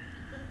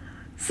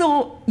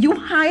 So you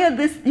hire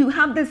this, you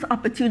have this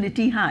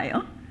opportunity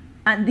hire,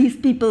 and these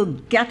people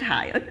get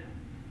hired.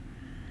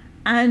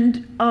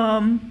 And how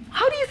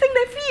do you think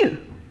they feel?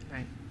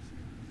 Right.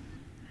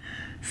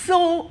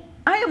 So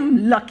I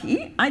am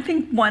lucky. I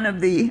think one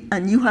of the,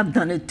 and you have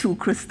done it too,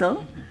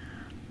 Crystal,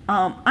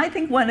 I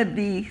think one of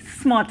the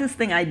smartest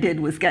thing I did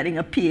was getting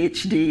a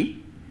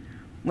PhD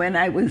when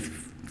I was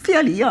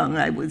fairly young.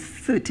 I was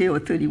 30 or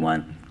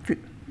 31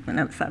 when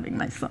I was having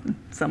my son,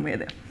 somewhere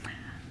there.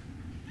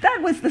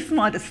 That was the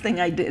smartest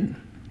thing I did.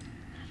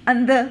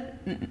 And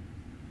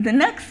the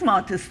next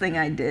smartest thing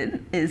I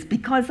did is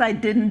because I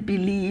didn't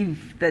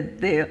believe that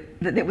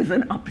there was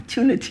an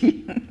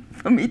opportunity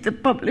for me to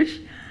publish,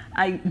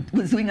 I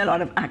was doing a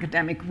lot of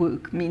academic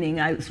work, meaning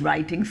I was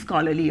writing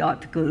scholarly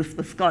articles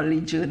for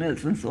scholarly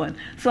journals and so on.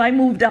 So I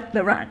moved up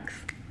the ranks.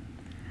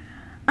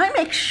 I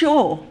make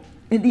sure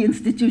in the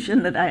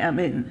institution that I am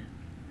in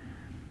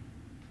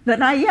that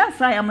yes,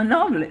 I am a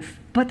novelist,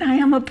 but I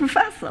am a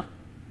professor.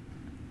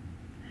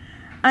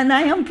 And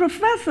I am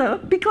professor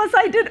because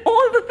I did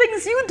all the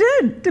things you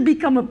did to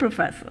become a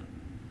professor.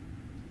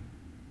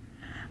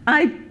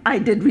 I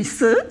did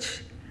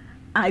research.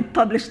 I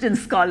published in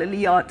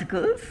scholarly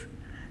articles.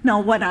 Now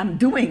what I'm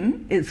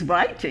doing is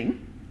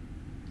writing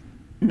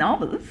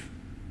novels.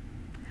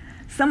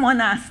 Someone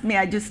asked me,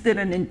 I just did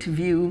an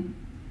interview,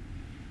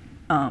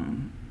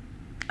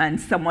 and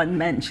someone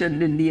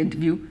mentioned in the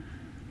interview,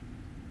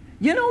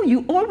 you know,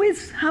 you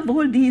always have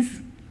all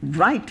these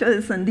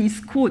writers and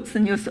these quotes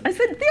in your... I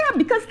said, yeah,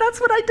 because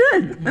that's what I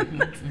did.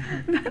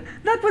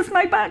 That was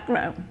my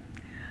background.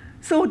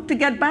 So to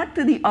get back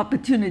to the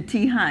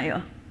opportunity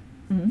hire,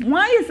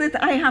 why is it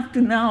I have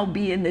to now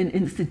be in an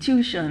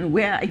institution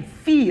where I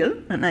feel,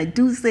 and I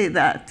do say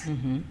that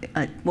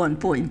at one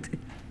point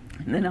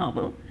in the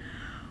novel,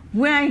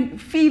 where I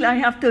feel I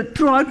have to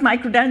throw out my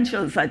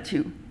credentials at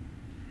you?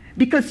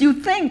 Because you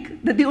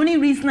think that the only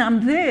reason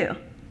I'm there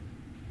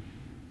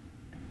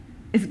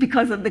is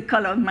because of the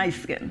color of my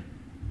skin.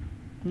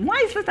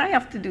 Why is it I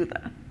have to do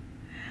that?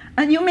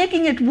 And you're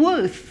making it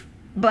worse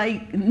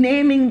by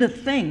naming the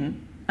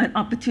thing an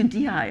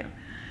opportunity hire.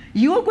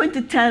 You're going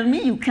to tell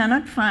me you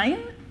cannot find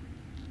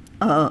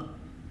a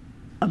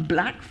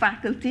black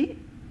faculty,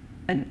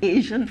 an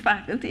Asian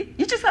faculty?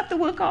 You just have to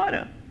work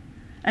harder.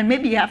 And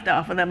maybe you have to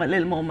offer them a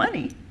little more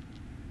money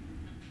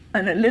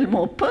and a little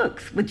more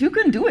perks, but you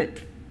can do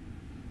it.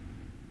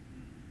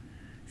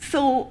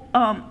 So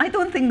I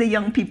don't think the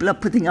young people are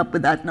putting up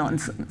with that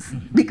nonsense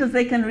because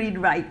they can read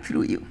right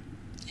through you.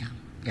 Yeah,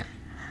 yeah.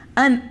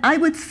 And I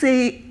would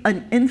say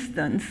an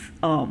instance,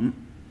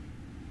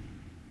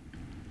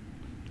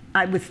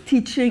 I was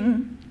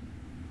teaching,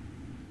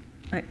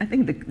 I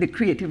think the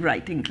creative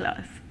writing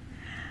class.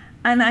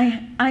 And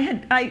I,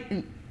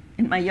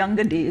 in my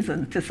younger days,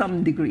 and to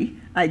some degree,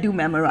 I do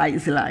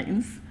memorize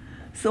lines.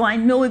 So I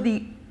know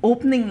the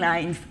opening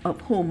lines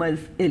of Homer's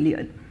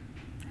Iliad.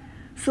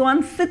 So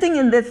I'm sitting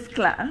in this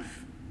class,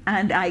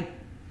 and I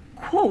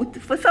quote,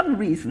 for some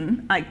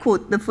reason, I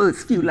quote the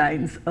first few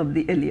lines of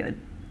the Iliad.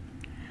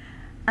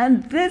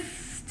 And this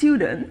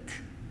student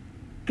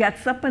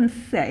gets up and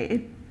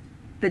says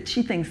that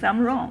she thinks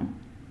I'm wrong.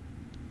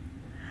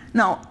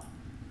 Now,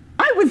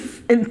 I was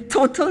in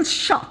total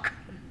shock,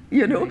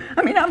 you know.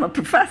 I mean, I'm a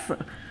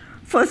professor.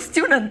 For a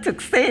student to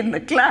say in the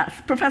class,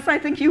 Professor, I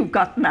think you've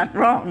gotten that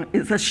wrong,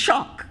 is a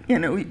shock. You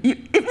know,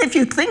 even if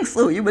you think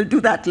so, you will do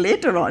that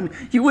later on.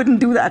 You wouldn't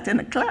do that in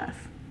a class.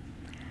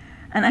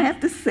 And I have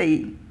to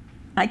say,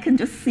 I can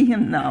just see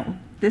him now,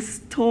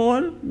 this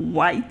tall,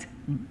 white,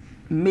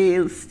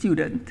 male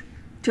student,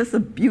 just a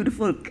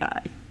beautiful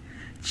guy,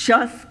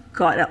 just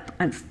got up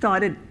and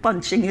started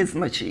punching his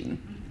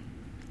machine.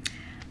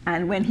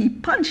 And when he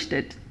punched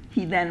it,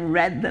 he then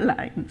read the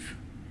lines,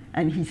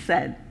 and he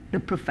said, the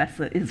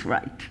professor is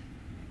right.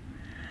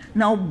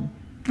 Now,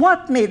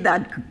 what made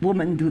that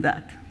woman do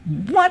that?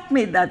 What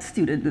made that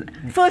student do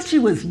that? Right. First, she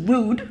was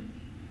rude.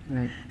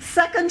 Right.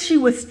 Second, she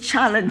was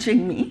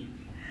challenging me.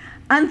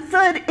 And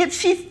third, if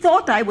she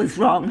thought I was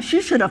wrong, she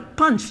should have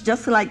punched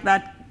just like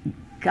that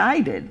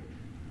guy did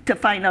to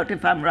find out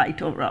if I'm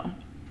right or wrong.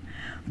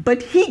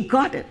 But he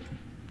got it.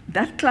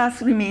 That class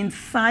remained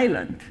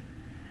silent.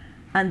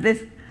 And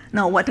this,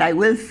 now what I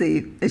will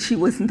say is she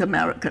wasn't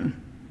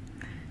American.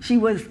 She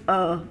was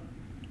a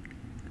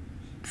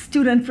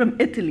student from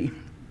Italy.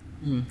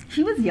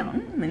 She was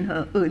young, in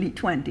her early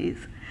 20s.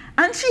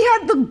 And she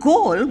had the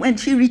goal, when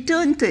she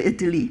returned to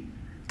Italy,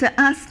 to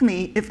ask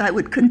me if I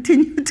would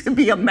continue to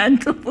be a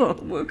mentor for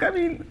her work. I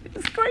mean,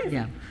 it's crazy.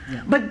 Yeah,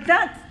 yeah. But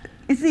that's,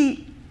 you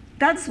see,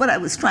 that's what I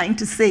was trying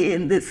to say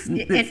in this.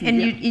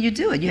 And you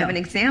do it. You have an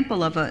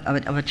example of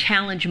a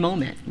challenge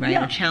moment, right?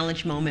 Yeah. A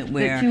challenge moment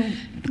where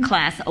the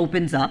class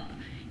opens up,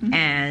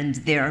 and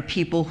there are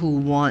people who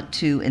want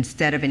to,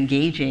 instead of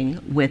engaging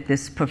with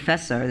this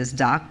professor, this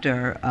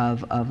doctor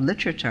of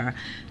literature,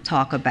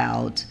 talk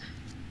about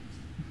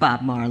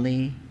Bob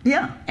Marley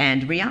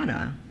and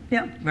Rihanna.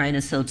 Yeah. Right?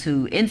 And so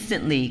to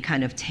instantly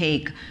kind of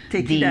take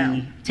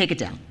it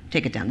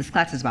down. This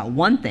class is about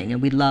one thing,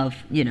 and we love,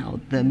 you know,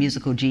 the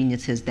musical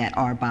geniuses that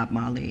are Bob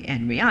Marley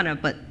and Rihanna,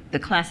 but the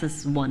class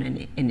is one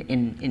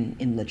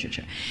in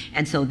literature.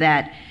 And so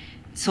that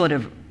sort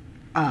of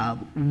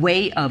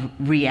way of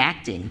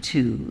reacting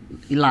to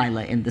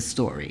Lila in the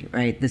story,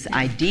 right? This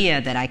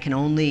idea that I can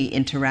only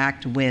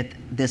interact with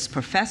this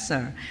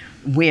professor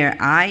where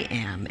I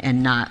am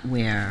and not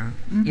where,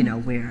 you know,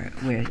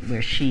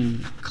 where she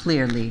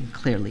clearly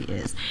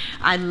is.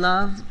 I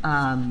love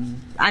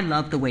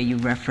the way you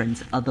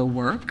reference other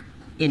work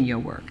in your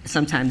work.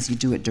 Sometimes you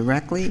do it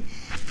directly,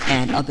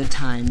 and other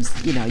times,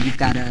 you know, you've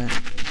got to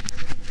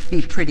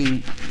be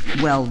pretty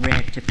well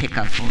read to pick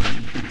up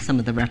on some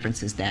of the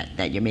references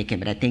that you're making,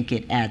 but I think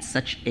it adds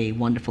such a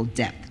wonderful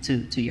depth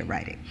to your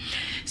writing.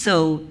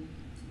 So,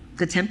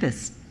 The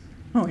Tempest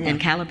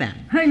and Caliban.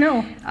 I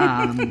know.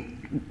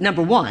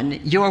 Number one,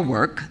 your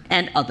work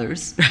and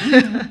others,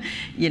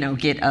 you know,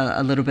 get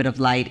a little bit of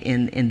light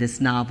in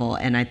this novel,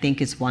 and I think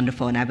it's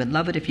wonderful, and I would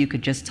love it if you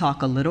could just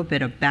talk a little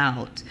bit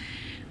about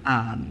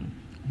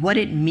what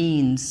it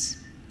means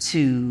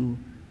to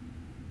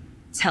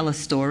tell a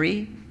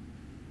story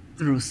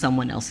through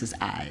someone else's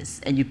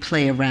eyes, and you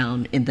play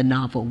around in the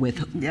novel with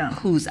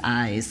whose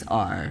eyes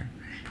are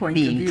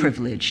being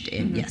privileged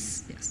in.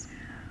 Yes.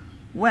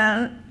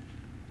 Well,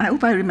 I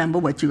hope I remember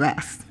what you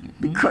asked,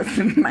 because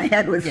my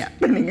head was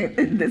spinning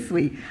it this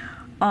way.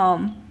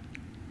 I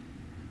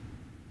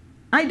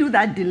do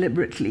that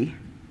deliberately.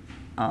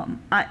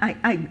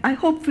 I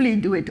hopefully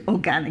do it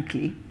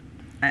organically.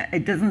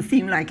 It doesn't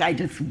seem like I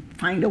just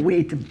find a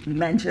way to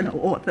mention an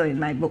author in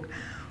my book,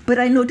 but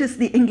I notice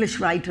the English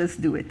writers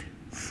do it.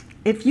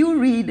 If you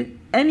read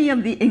any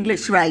of the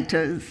English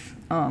writers,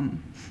 I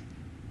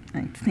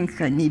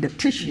think I need a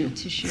tissue.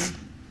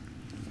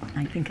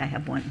 I think I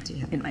have one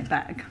in my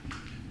bag.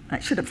 I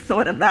should have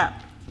thought of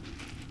that.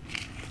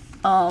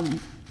 Can't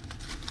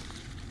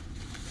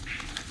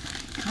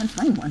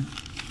find one.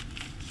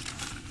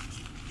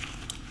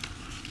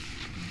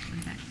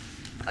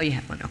 Oh, you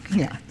have one, okay.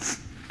 Yeah.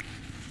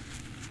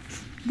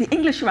 The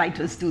English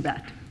writers do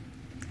that.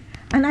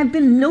 And I've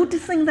been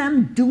noticing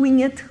them doing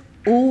it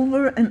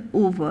over and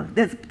over.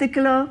 There's a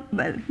particular,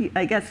 well,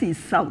 I guess he's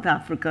South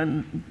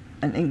African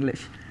and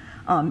English,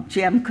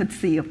 J.M.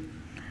 Coetzee,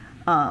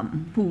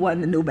 who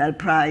won the Nobel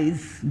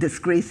Prize,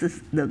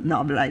 Disgraces, the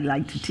novel I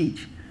like to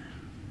teach.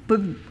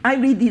 But I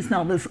read these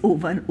novels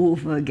over and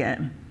over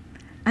again.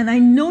 And I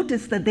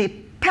notice that they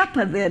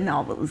pepper their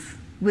novels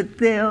with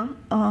their,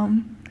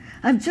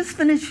 I've just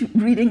finished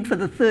reading for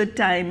the third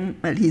time,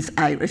 well, he's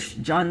Irish,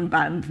 John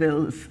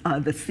Banville's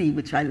The Sea,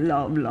 which I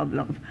love.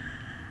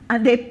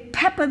 And they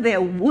pepper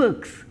their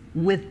works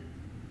with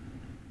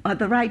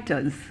other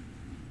writers.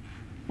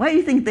 Why do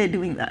you think they're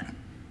doing that?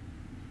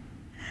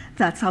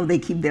 That's how they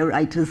keep their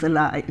writers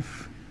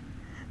alive.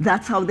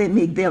 That's how they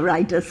make their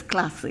writers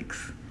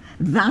classics.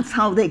 That's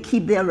how they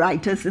keep their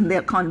writers in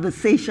their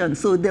conversation.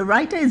 So the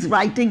writer is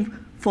writing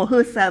for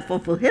herself or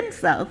for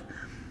himself,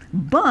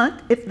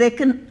 but if they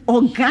can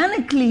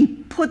organically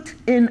put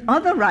in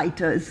other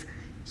writers,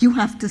 you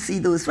have to see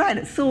those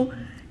writers. So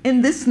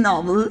in this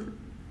novel,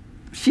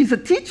 she's a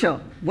teacher.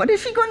 What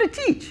is she going to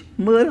teach?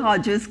 Merle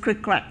Hodges'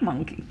 Crick Crack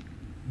Monkey.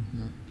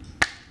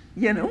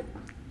 You know?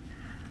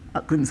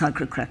 It's not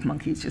Crick Crack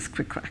Monkey, it's just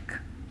Crick Crack.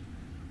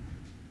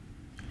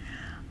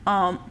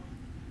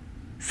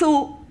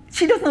 So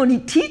she doesn't only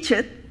teach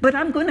it, but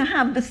I'm going to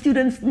have the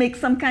students make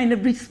some kind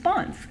of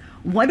response.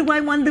 What do I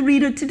want the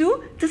reader to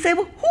do? To say,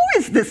 well, who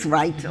is this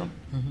writer?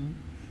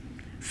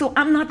 So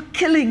I'm not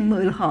killing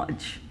Merle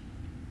Hodge.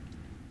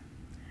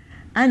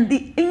 And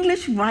the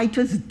English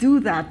writers do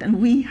that, and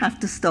we have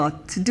to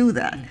start to do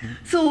that.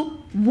 So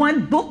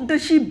what book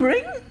does she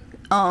bring,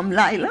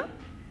 Lila?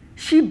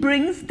 She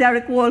brings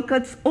Derek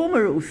Walcott's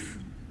Omeros.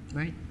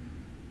 Right.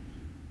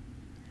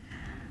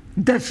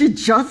 Does she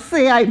just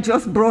say, I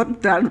just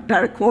brought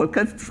Derek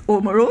Walcott's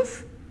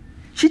Omeros?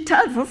 She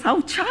tells us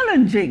how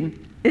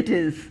challenging it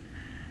is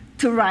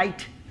to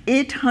write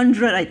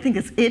 800, I think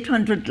it's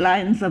 800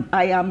 lines of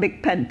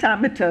iambic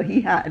pentameter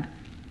he had.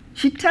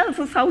 She tells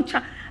us how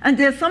and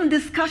there's some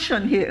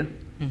discussion here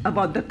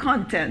about the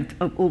content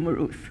of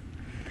Omeros.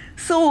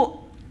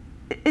 So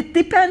it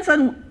depends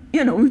on,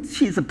 you know,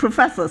 she's a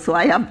professor, so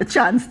I have the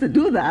chance to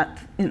do that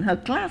in her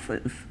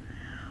classes.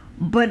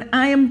 But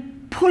I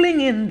am pulling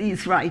in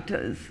these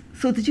writers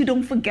so that you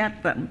don't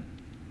forget them,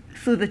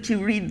 so that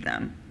you read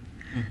them.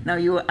 Now,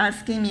 you were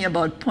asking me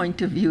about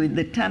point of view in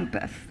The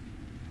Tempest.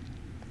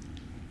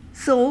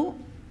 So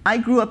I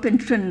grew up in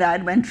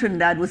Trinidad when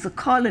Trinidad was a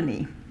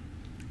colony.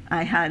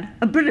 I had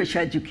a British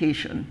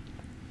education,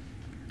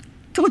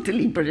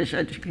 totally British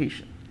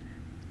education,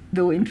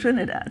 though in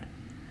Trinidad.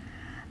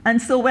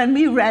 And so when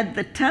we read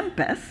The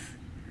Tempest,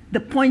 the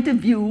point of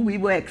view we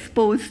were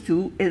exposed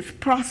to is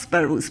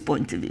Prospero's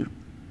point of view.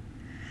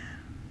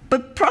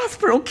 But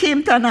Prospero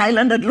came to an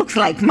island that looks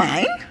like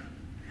mine,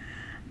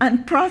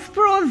 and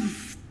Prospero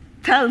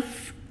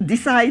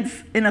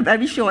decides in a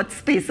very short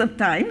space of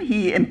time,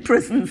 he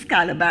imprisons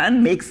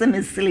Caliban, makes him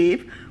his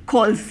slave,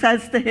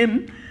 says to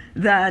him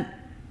that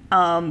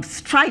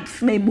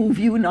stripes may move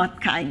you,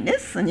 not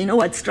kindness. And you know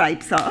what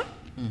stripes are?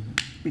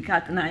 The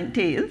cat o' nine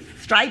tails.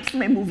 Stripes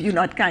may move you,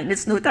 not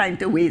kindness. No time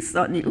to waste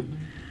on you.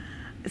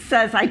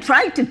 says, I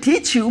tried to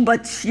teach you,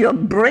 but your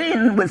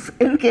brain was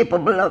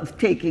incapable of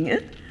taking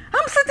it.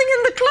 I'm sitting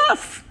in the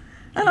class,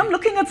 and I'm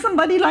looking at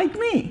somebody like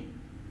me.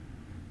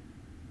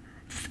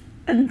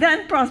 And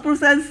then Prospero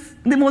says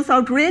the most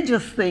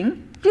outrageous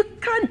thing,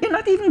 you're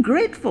not even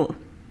grateful.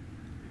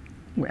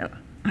 Well,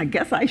 I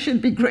guess I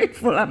should be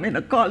grateful. I'm in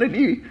a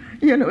colony.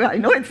 You know, I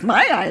know it's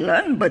my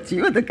island, but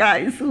you're the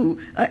guys who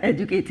are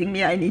educating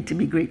me. I need to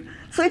be grateful.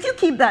 So if you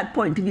keep that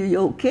point of view,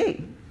 you're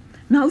okay.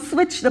 Now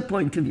switch the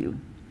point of view,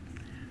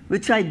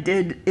 which I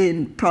did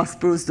in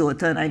Prospero's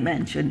Daughter, and I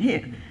mentioned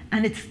here.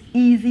 And it's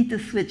easy to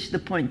switch the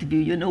point of view.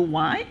 You know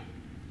why?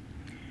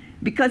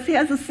 Because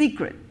here's a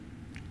secret.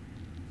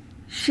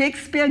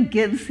 Shakespeare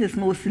gives his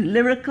most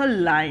lyrical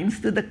lines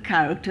to the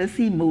characters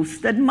he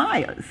most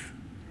admires.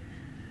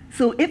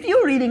 So if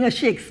you're reading a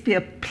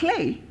Shakespeare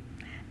play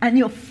and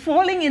you're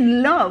falling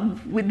in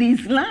love with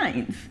these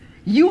lines,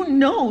 you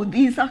know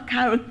these are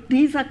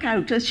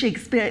characters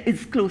Shakespeare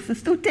is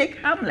closest to. Take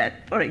Hamlet,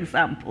 for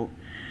example.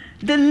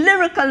 The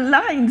lyrical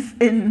lines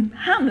in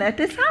Hamlet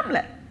is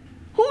Hamlet.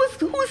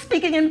 Who's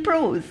speaking in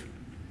prose?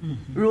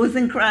 Mm-hmm.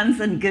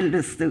 Rosencrantz and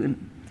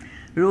Guildenstern.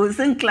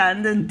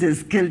 Rosencrantz and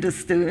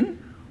Guildenstern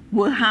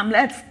were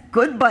Hamlet's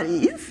good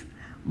buddies,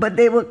 but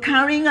they were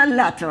carrying a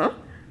letter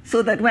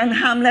so that when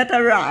Hamlet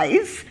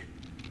arrives,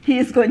 he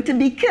is going to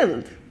be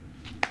killed.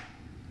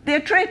 They're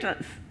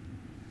traitors.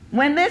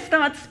 When they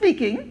start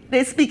speaking,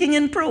 they're speaking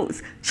in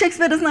prose.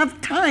 Shakespeare doesn't have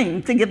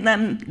time to give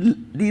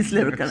them these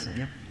lyrical.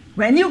 Yeah.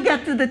 When you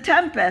get to The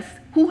Tempest,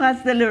 who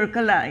has the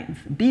lyrical lines?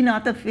 Be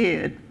not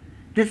afeard.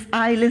 This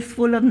isle is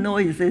full of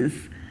noises,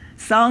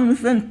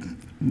 songs and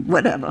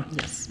whatever,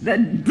 yes,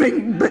 that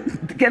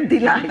give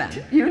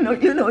delight. You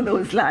know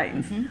those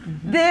lines. Mm-hmm,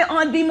 mm-hmm. They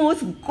are the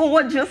most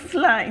gorgeous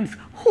lines.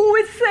 Who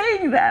is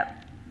saying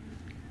that?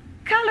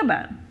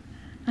 Caliban.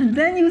 And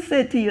then you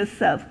say to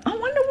yourself, I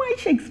wonder why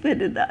Shakespeare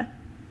did that.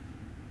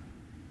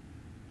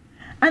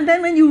 And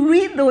then when you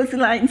read those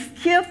lines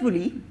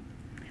carefully,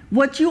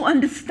 what you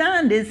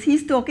understand is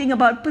he's talking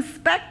about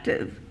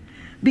perspective.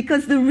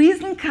 Because the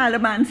reason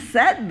Caliban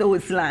said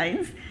those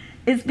lines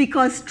is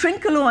because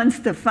Trinculo and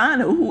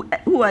Stefano,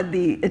 who are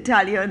the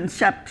Italian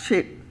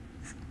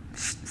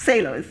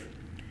sailors,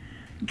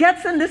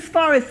 gets in this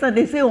forest and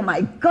they say, oh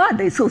my God,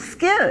 they're so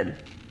scared.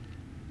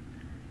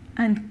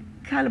 And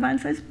Caliban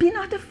says, be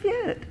not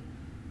afeard.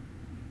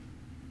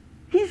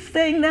 He's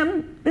saying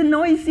them, the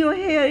noise you're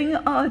hearing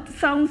are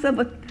sounds of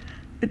a,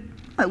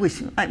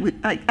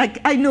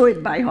 I know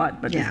it by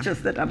heart, but yeah, it's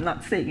just that I'm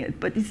not saying it.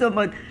 But he's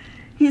talking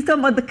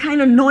about the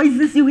kind of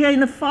noises you hear in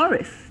the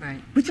forest,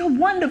 right, which are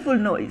wonderful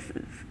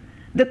noises.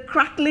 The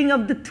crackling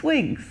of the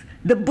twigs,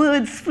 the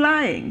birds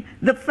flying,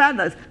 the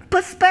feathers.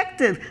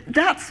 Perspective,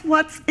 that's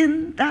what's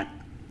in that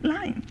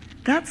line.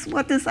 That's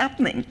what is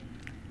happening.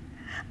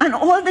 And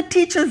all the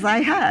teachers I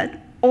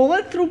had,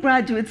 all through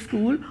graduate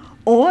school,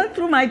 all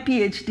through my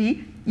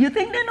PhD, you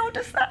think they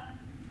noticed that?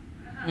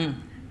 Mm.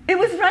 It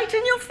was right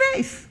in your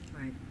face.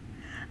 Right.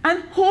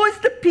 And who's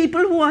the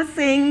people who are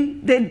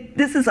saying that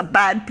this is a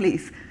bad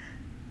place?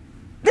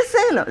 The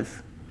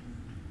sailors.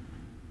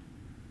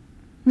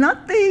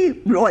 Not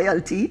the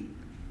royalty,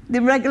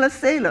 the regular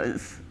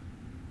sailors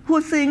who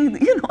are saying,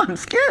 I'm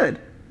scared.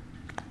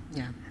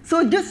 Yeah.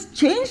 So just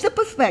change the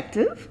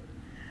perspective,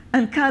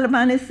 and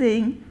Caliban is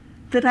saying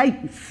that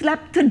I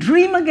slept to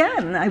dream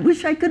again. I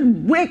wish I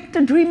could wake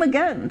to dream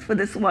again for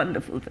this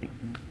wonderful thing.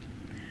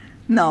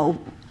 Now,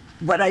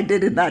 what I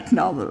did in that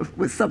novel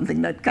was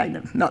something that kind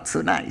of not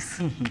so nice.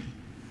 Mm-hmm.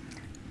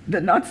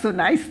 The not so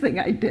nice thing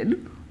I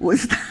did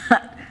was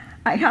that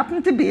I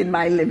happened to be in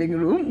my living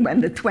room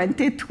when the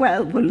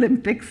 2012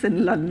 Olympics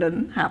in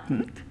London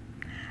happened.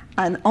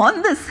 And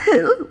on this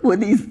hill were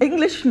these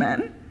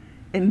Englishmen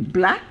in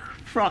black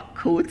frock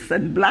coats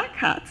and black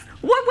hats.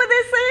 What were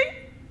they saying?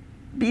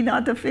 Be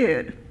not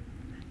afeard.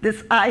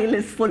 This isle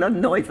is full of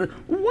noises.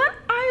 What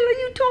isle are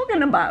you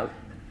talking about?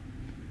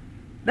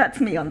 That's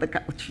me on the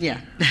couch.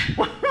 Yeah.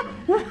 What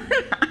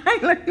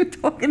isle are you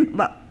talking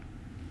about?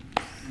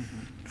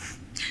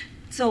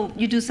 So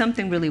you do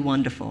something really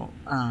wonderful.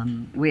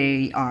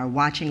 We are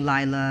watching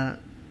Lila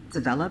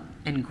develop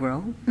and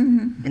grow,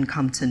 mm-hmm, and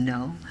come to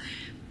know.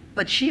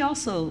 But she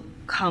also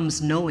comes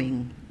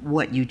knowing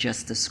what you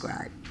just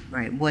described,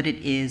 right? What it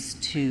is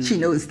to... She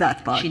knows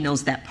that part. She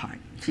knows that part.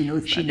 She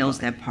knows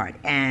that part.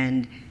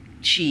 And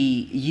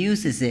she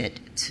uses it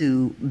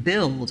to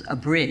build a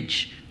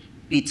bridge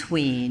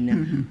between,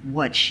 mm-hmm,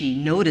 what she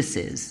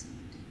notices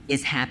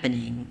is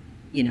happening,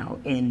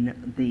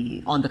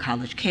 on the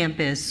college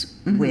campus,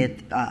 mm-hmm,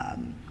 with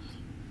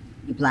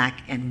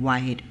black and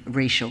white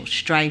racial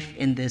strife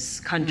in this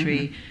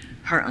country,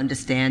 mm-hmm, her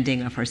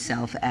understanding of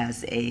herself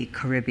as a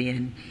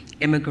Caribbean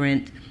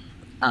immigrant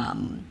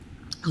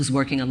who's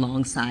working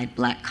alongside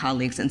black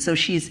colleagues. And so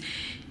she's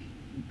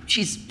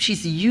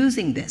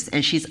using this,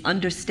 and she's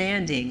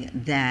understanding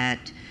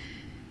that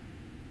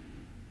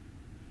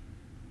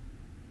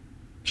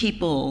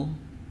people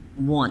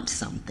want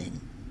something,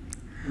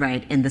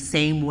 right? In the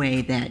same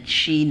way that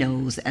she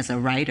knows as a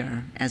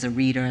writer, as a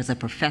reader, as a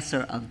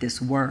professor of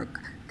this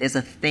work, There's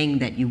a thing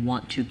that you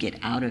want to get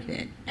out of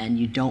it, and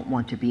you don't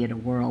want to be in a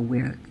world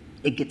where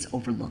it gets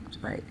overlooked,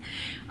 right?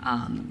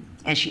 And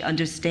she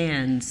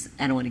understands,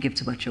 I don't want to give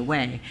too much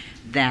away,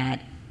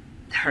 that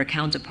her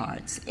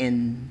counterparts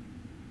in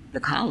the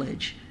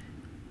college,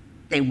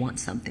 they want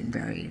something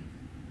very,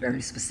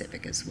 very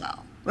specific as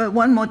well. Well,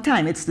 one more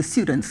time, it's the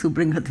students who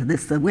bring her to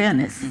this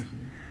awareness.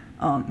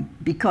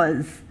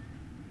 Because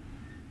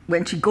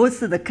when she goes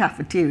to the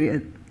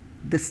cafeteria,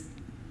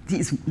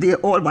 they're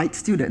all white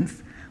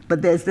students,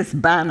 but there's this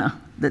banner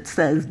that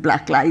says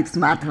Black Lives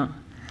Matter,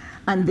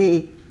 and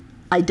they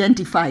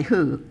identify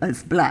her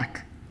as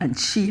black, and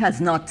she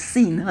has not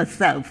seen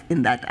herself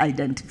in that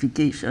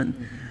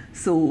identification.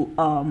 So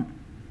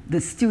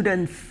the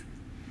students,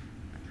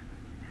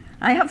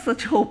 I have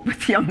such hope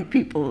with young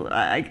people.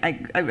 I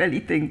really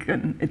think,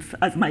 and it's,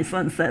 as my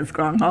son says,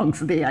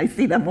 Groundhog's Day. I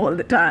see them all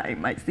the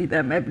time. I see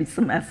them every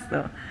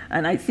semester,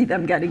 and I see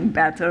them getting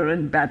better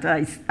and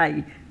better.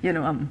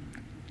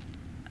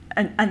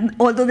 And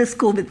although this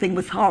COVID thing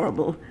was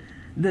horrible,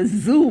 the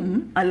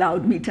Zoom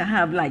allowed me to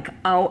have like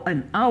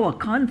an hour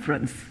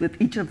conference with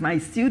each of my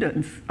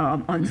students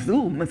on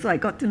Zoom. So I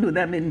got to know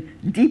them in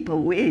deeper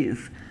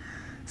ways.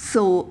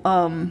 So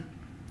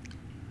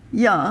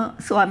yeah,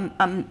 so I'm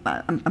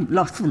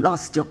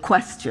lost your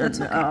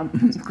question,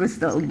 okay.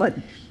 Crystal, but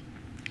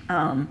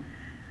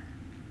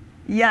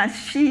yeah,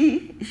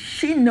 she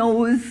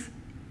knows.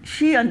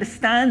 She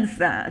understands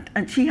that,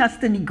 and she has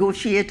to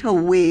negotiate her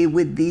way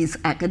with these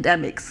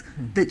academics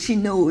that she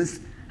knows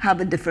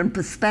have a different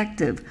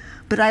perspective.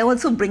 But I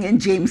also bring in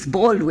James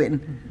Baldwin.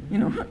 You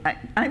know,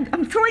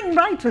 I'm throwing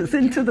writers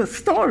into the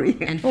story.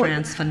 And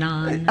Frantz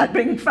Fanon. I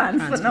bring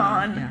Frantz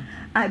Fanon. Yeah.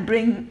 I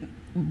bring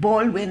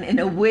Baldwin in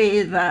a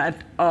way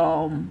that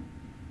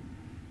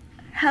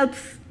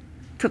helps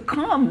to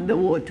calm the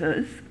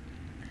waters,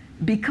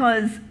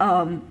 because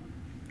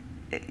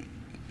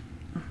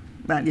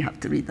well, you have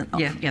to read that.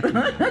 Yeah.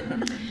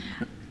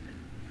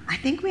 I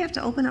think we have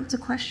to open up to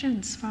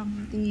questions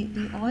from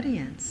the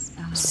audience.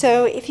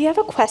 So if you have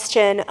a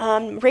question,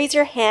 raise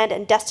your hand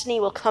and Destiny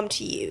will come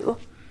to you.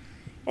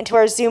 And to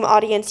our Zoom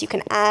audience, you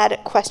can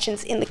add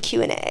questions in the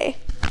Q&A.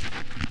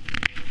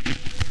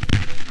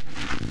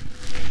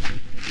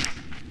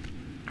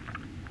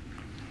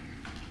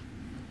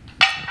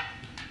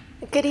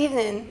 Good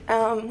evening.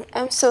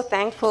 I'm so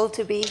thankful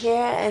to be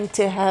here and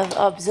to have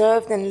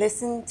observed and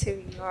listened to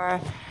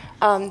your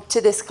to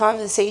this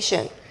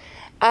conversation.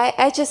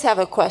 I just have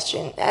a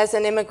question. As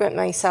an immigrant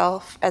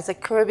myself, as a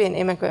Caribbean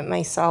immigrant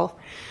myself,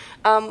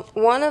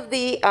 one of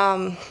the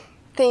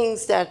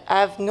things that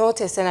I've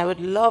noticed and I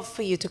would love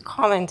for you to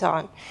comment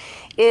on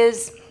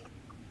is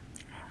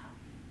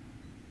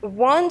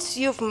once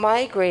you've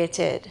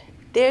migrated,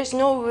 there's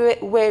no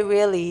way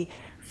really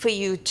for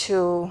you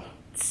to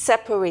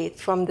separate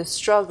from the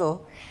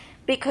struggle,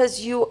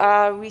 because you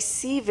are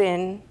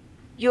receiving,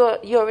 you're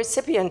a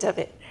recipient of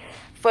it.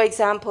 For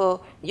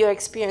example, your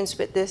experience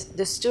with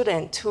the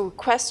student who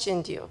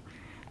questioned you,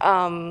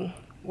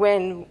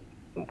 who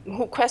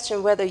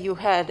questioned whether you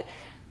had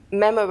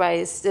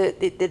memorized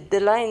the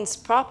lines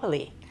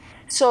properly.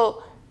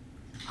 So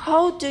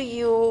how do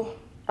you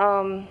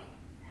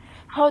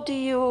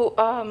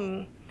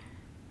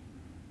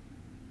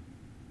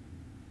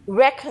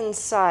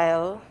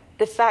reconcile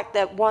the fact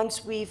that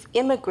once we've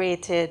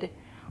immigrated,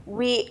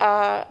 we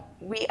are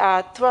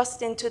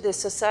thrust into the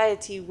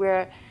society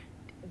where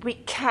we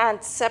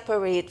can't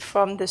separate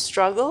from the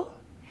struggle,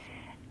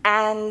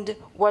 and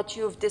what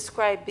you've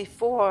described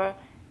before,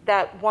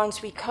 that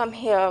once we come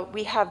here,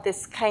 we have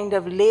this kind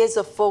of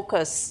laser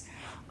focus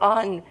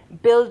on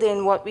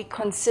building what we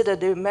consider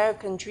the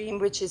American dream,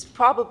 which is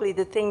probably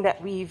the thing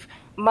that we've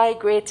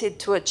migrated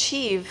to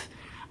achieve.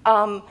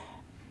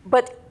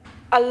 But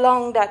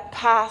along that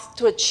path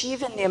to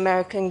achieving the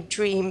American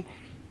dream,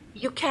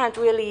 you can't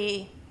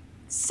really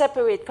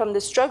separate from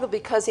the struggle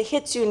because it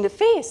hits you in the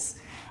face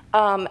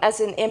as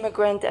an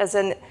immigrant, as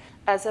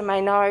a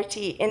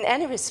minority in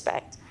any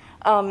respect.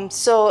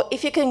 So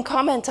if you can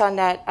comment on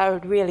that, I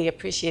would really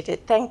appreciate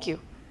it. Thank you.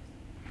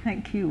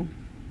 Thank you.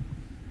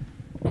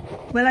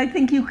 Well, I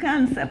think you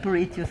can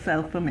separate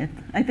yourself from it.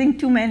 I think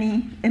too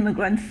many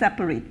immigrants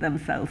separate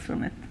themselves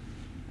from it.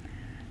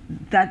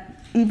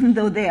 That even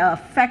though they are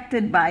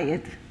affected by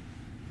it,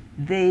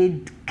 they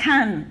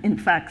can, in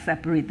fact,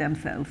 separate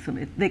themselves from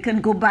it. They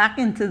can go back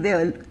into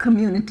their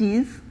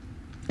communities,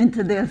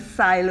 into their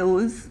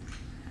silos,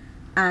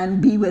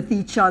 and be with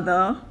each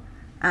other,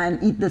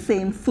 and eat the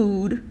same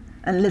food,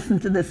 and listen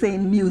to the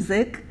same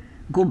music,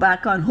 go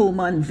back home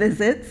on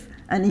visits,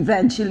 and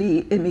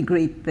eventually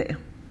immigrate there.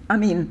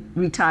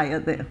 Retire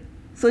there.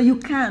 So you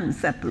can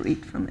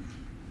separate from it.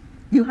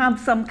 You have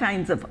some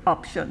kinds of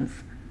options.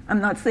 I'm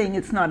not saying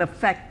it's not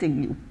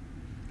affecting you.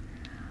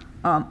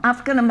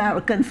 African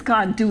Americans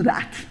can't do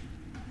that.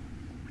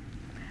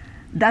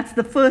 That's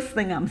the first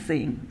thing I'm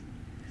saying.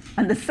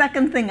 And the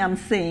second thing I'm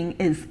saying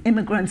is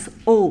immigrants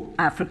owe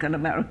African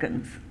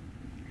Americans.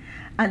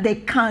 And they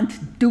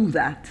can't do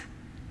that.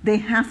 They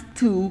have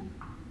to,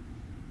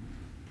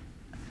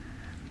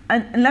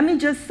 and let me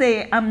just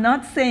say, I'm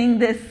not saying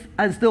this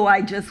as though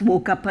I just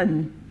woke up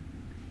and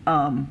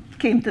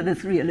came to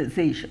this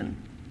realization.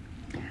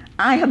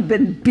 I have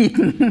been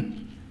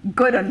beaten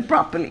good and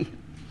properly,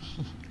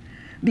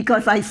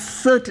 because I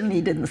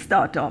certainly didn't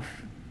start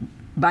off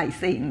by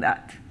saying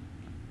that.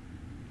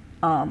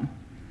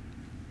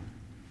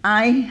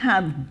 I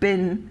have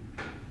been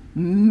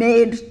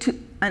made to,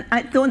 and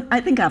I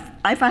think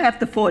if I have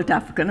to fault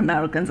African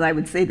Americans, I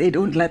would say they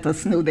don't let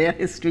us know their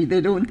history.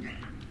 They don't,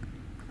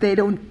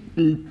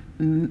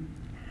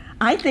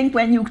 I think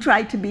when you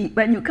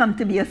come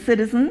to be a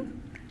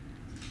citizen,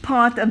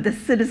 part of the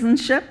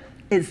citizenship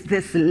is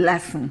this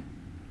lesson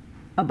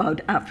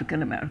about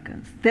African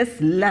Americans,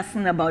 this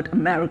lesson about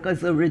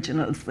America's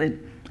original sin.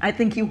 I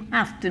think you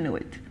have to know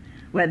it.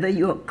 Whether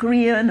you're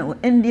Korean or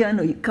Indian,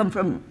 or you come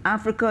from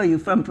Africa, or you're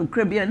from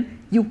Caribbean,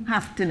 you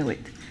have to know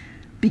it.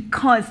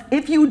 Because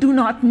if you do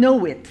not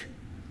know it,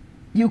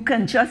 you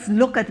can just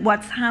look at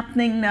what's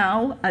happening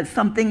now as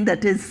something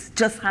that is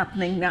just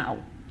happening now.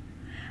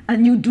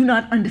 And you do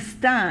not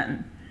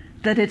understand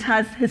that it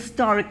has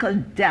historical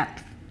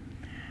depth.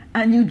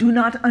 And you do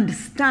not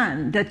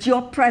understand that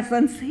your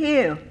presence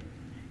here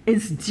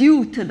is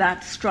due to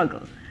that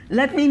struggle.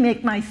 Let me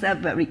make myself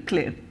very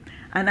clear.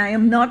 And I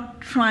am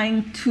not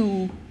trying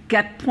to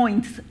get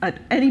points at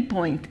any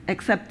point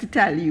except to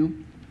tell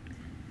you,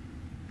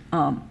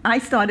 I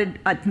started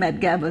at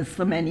Medgaver's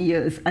for many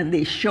years, and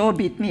they sure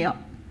beat me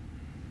up.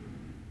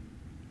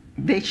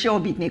 They sure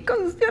beat me,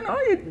 because, you know,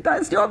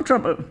 that's your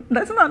trouble.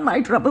 That's not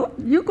my trouble.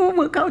 You go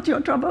work out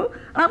your trouble.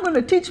 I'm going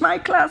to teach my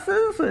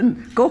classes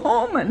and go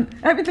home, and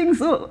everything's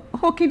so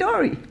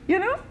hokey-dory, you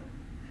know?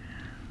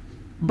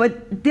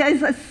 But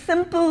there's a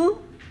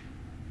simple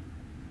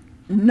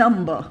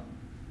number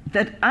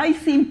that I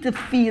seem to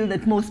feel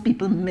that most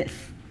people miss.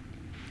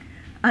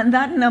 And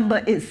that number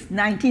is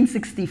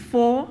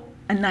 1964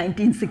 and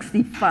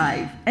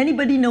 1965.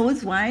 Anybody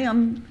knows why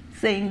I'm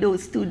saying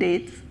those two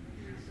dates?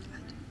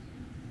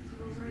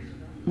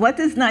 What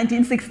is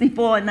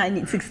 1964 and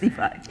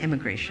 1965?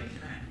 Immigration.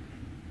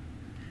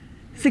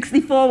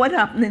 64, what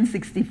happened in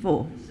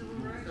 64?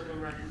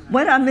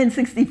 What happened in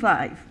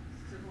 65?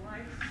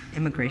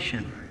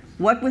 Immigration.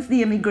 What was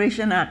the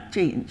Immigration Act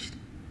changed?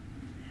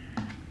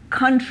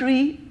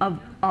 Country of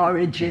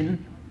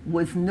origin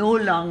was no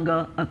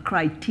longer a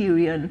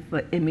criterion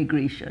for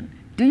immigration.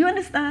 Do you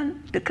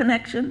understand the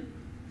connection?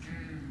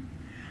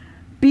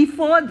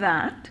 Before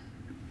that,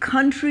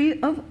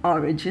 country of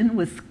origin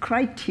was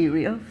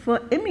criteria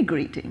for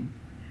immigrating.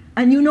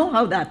 And you know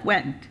how that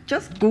went.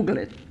 Just Google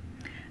it.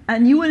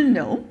 And you will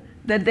know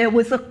that there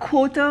was a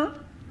quota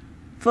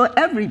for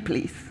every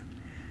place.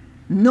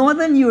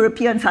 Northern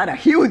Europeans had a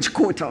huge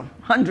quota,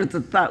 hundreds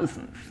of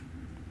thousands.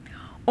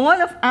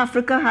 All of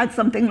Africa had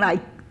something like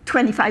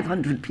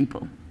 2,500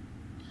 people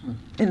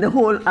in the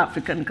whole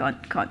African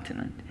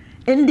continent.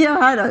 India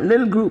had a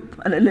little group,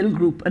 and a little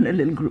group, and a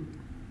little group.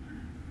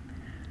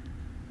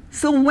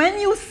 So when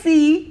you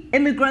see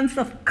immigrants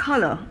of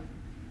color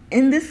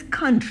in this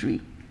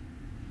country,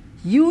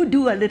 you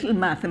do a little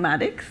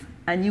mathematics,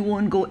 and you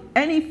won't go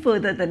any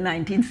further than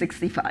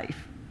 1965.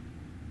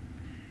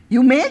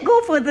 You may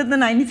go further than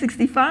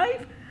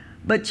 1965,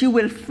 but you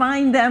will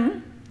find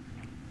them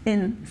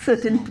in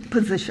certain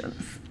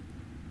positions,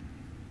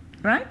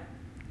 right?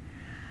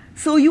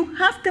 So you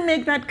have to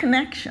make that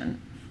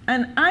connection.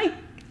 And I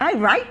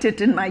write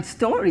it in my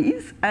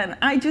stories, and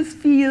I just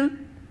feel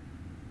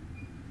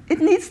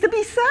it needs to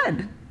be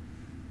said.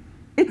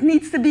 It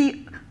needs to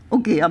be,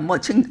 okay, I'm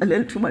watching a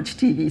little too much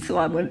TV, so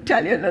I'm going to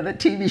tell you another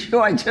TV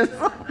show I just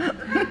saw.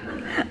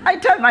 I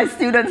tell my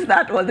students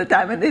that all the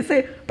time, and they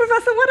say,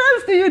 Professor, what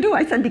else do you do?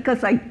 I said,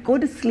 because I go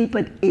to sleep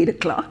at 8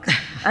 o'clock,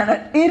 and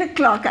at 8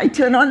 o'clock I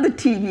turn on the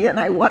TV and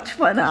I watch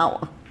for an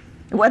hour,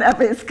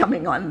 whatever is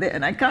coming on there,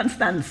 and I can't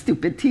stand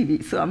stupid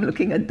TV, so I'm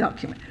looking at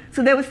documents.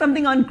 So there was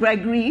something on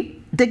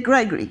Dick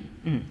Gregory.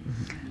 Mm-hmm.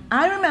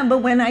 I remember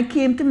when I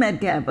came to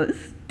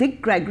Medgaver's,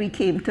 Dick Gregory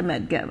came to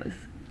Medgaver's.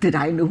 Did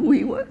I know who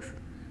he was?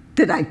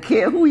 Did I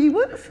care who he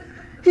was?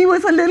 He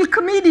was a little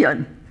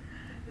comedian.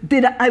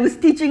 I was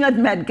teaching at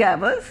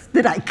Medgaver's.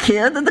 Did I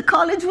care that the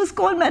college was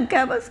called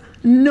Medgaver's?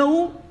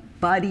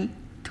 Nobody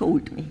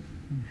told me.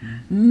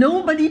 Mm-hmm.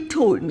 Nobody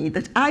told me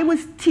that I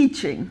was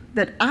teaching,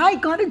 that I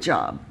got a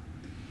job,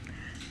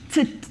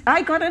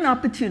 I got an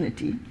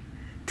opportunity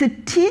to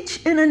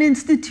teach in an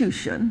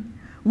institution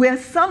where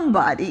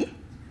somebody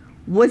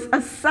was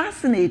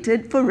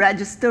assassinated for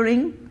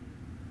registering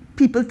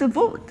people to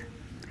vote.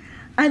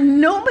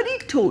 And nobody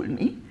told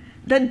me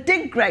that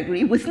Dick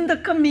Gregory wasn't a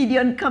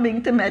comedian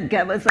coming to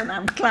Medgaver's and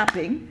I'm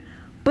clapping,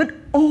 but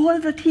all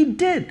that he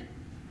did,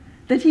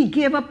 that he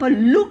gave up a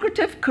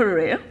lucrative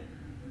career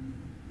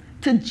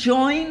to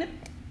join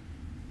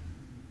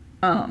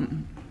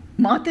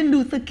Martin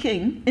Luther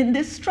King in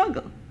this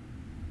struggle.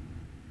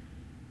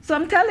 So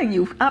I'm telling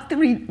you, after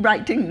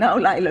writing Now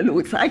Lila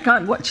Lewis, I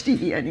can't watch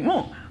TV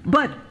anymore.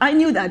 But I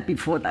knew that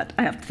before that,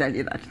 I have to tell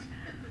you that.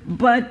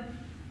 But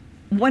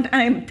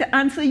to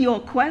answer your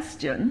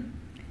question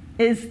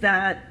is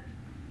that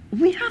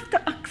we have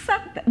to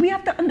accept that. We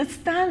have to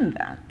understand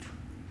that.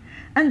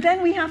 And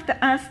then we have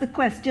to ask the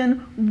question,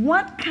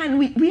 what can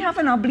we have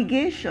an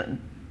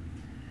obligation.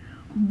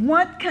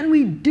 What can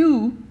we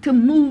do to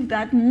move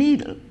that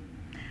needle?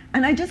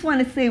 And I just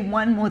want to say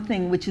one more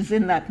thing, which is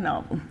in that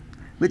novel,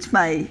 which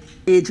my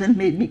agent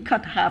made me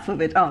cut half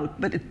of it out,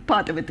 but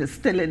part of it is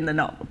still in the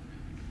novel.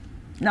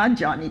 Not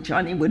Johnny.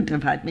 Johnny wouldn't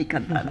have had me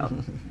cut that out.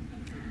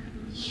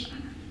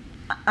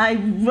 I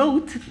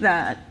wrote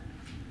that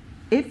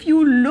if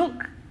you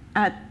look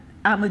at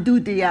Amadou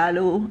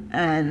Diallo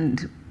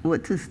and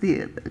what is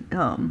the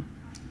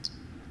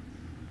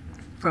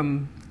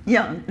From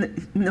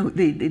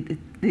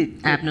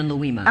Abner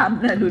Louima.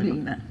 Abner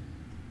Louima.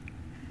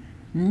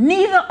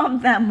 Neither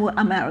of them were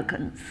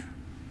Americans.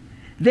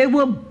 They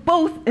were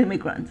both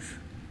immigrants.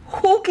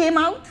 Who came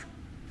out?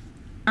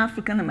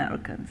 African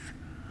Americans.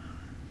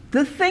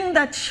 The thing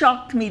that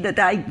shocked me that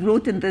I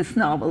wrote in this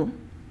novel,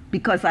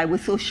 because I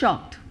was so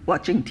shocked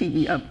watching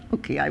TV.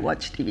 Okay, I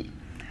watch TV.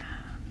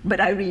 But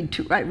I read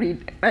too. I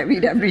read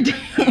every day.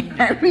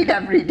 I read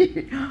every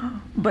day.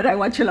 But I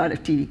watch a lot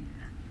of TV.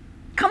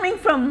 Coming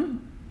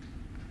from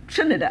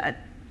Trinidad,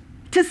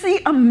 to see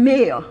a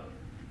mayor,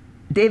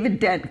 David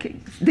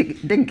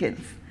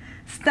Dinkins,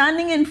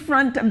 standing in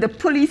front of the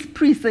police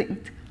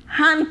precinct,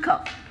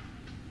 handcuffed,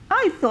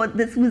 I thought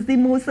this was the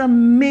most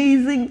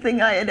amazing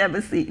thing I had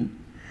ever seen.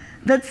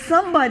 That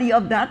somebody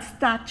of that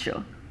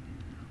stature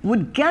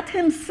would get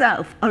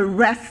himself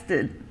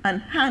arrested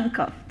and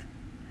handcuffed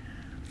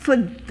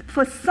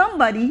for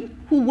somebody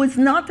who was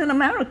not an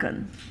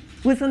American,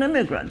 was an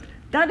immigrant.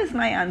 That is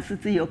my answer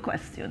to your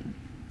question.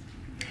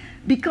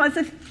 Because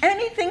if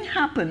anything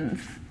happens,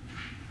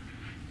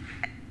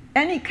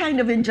 any kind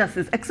of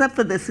injustice, except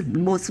for this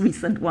most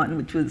recent one,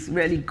 which was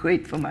really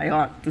great for my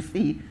heart to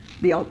see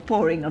the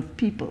outpouring of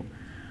people,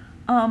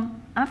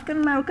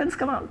 African Americans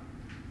come out.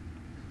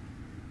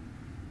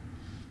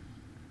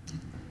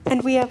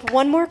 And we have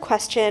one more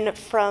question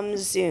from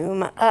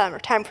Zoom, or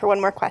time for one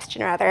more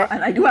question, rather.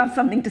 And I do have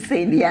something to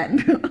say in the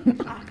end.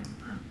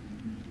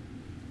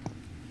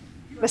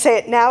 Want to say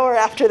it now or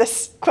after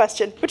this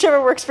question?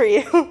 Whichever works for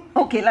you.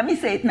 Okay, let me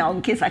say it now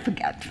in case I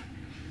forget.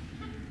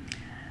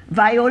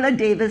 Viola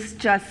Davis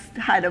just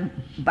had a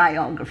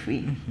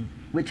biography,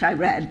 which I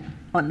read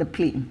on the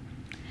plane.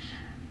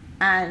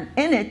 And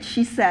in it,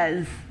 she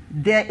says,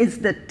 there is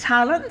the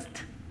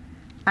talent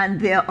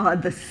and there are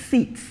the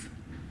seats,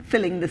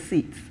 filling the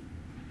seats.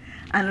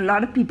 And a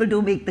lot of people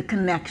don't make the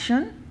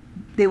connection.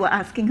 They were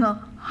asking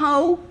her,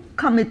 how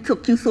come it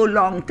took you so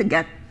long to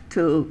get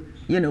to,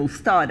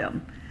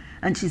 stardom?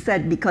 And she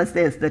said, because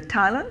there's the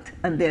talent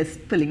and there's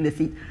filling the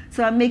seat.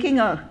 So I'm making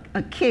a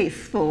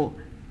case for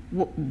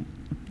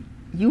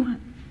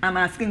I'm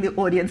asking the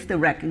audience to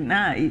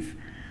recognize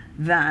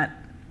that,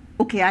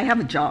 okay, I have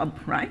a job,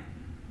 right?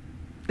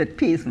 That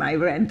pays my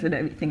rent and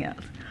everything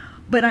else.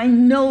 But I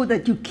know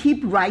that you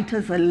keep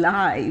writers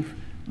alive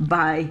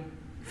by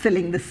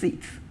filling the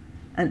seats.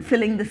 And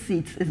filling the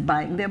seats is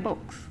buying their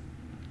books.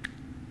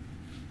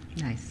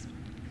 Nice.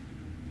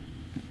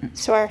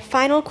 So our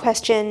final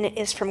question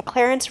is from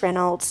Clarence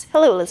Reynolds.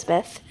 Hello,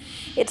 Elizabeth.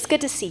 It's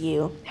good to see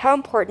you. How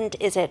important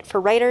is it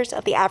for writers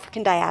of the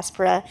African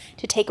diaspora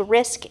to take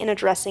risk in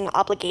addressing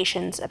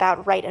obligations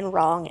about right and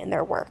wrong in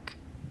their work?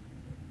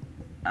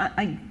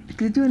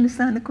 Did you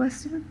understand the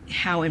question?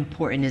 How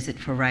important is it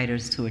for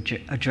writers to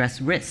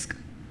address risk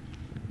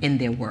in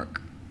their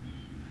work?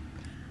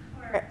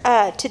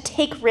 To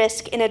take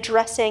risk in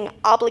addressing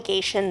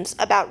obligations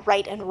about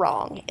right and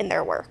wrong in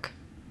their work.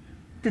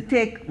 To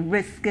take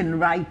risk in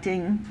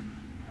writing.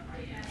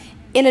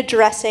 In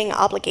addressing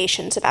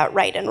obligations about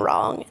right and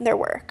wrong in their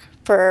work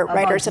for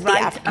writers of the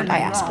African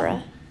diaspora.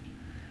 Wrong.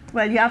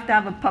 Well, you have to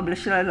have a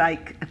publisher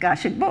like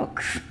Akashic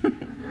Books.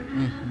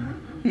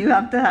 You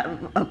have to have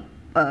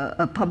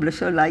a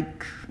publisher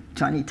like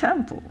Johnny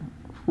Temple,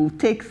 who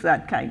takes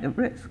that kind of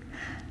risk.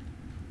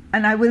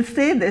 And I will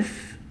say this,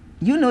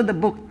 you know the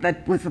book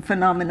that was a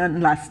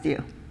phenomenon last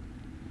year,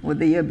 or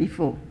the year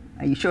before.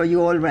 Are you sure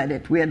you all read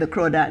it, Where the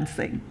Crawdads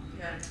Sing?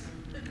 Yes.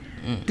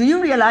 Do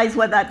you realize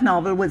what that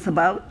novel was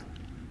about?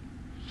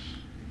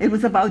 It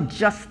was about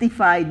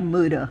justified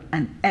murder,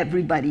 and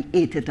everybody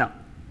ate it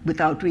up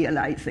without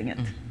realizing it.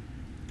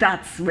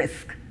 That's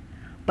risk.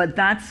 But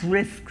that's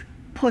risk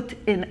put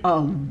in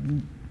a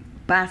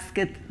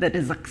basket that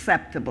is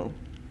acceptable.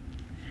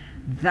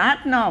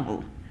 That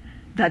novel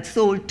that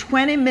sold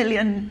 20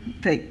 million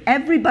things,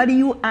 everybody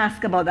you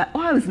ask about that,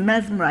 oh, I was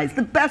mesmerized,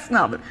 the best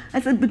novel.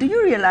 I said, but do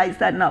you realize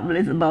that novel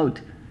is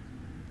about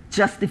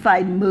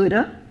justified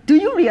murder? Do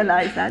you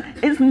realize that?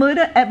 Is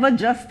murder ever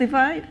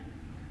justified?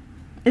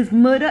 Is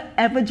murder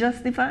ever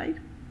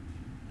justified?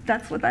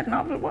 That's what that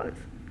novel was.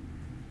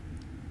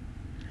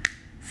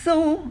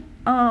 So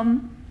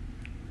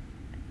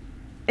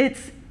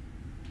it's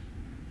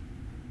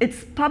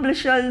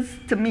publishers,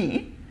 to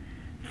me,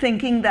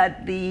 thinking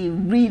that the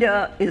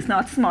reader is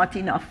not smart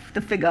enough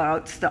to figure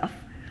out stuff.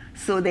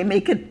 So they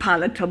make it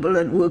palatable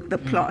and work the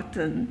plot.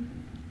 And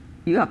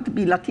you have to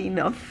be lucky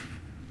enough,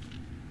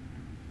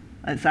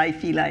 as I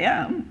feel I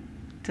am,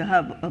 to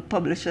have a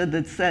publisher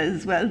that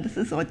says, well, this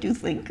is what you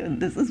think and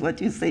this is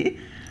what you say.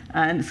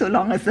 And so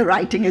long as the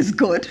writing is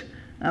good,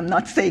 I'm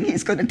not saying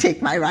he's going to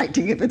take my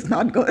writing if it's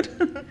not good.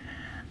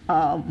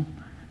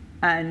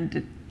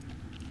 And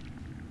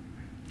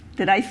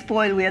did I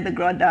spoil where the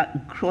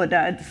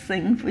crawdads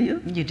sing for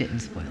you? You didn't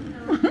spoil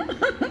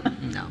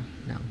it. No.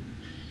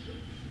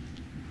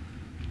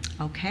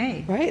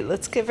 Okay. Right,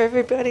 let's give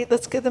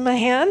them a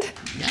hand.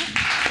 Yeah.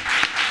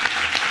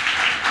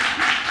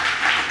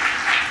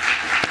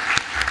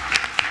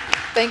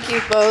 Thank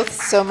you both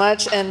so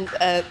much, and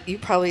you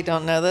probably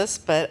don't know this,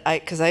 but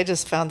because I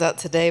just found out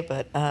today,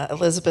 but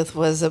Elizabeth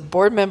was a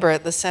board member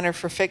at the Center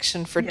for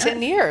Fiction for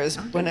 10 years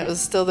when it was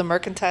still the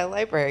Mercantile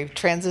Library,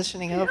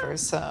 transitioning over.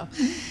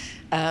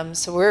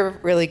 So we're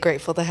really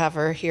grateful to have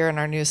her here in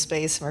our new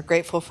space, and we're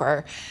grateful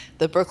for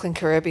the Brooklyn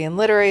Caribbean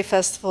Literary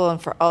Festival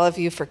and for all of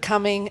you for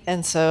coming.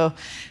 And so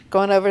go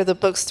on over to the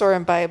bookstore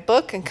and buy a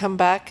book and come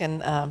back,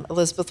 and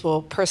Elizabeth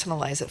will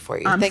personalize it for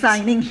you. I'm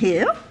signing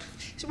here.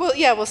 Well,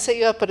 yeah, we'll set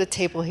you up at a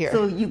table here.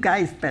 So you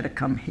guys better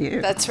come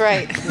here. That's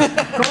right. Go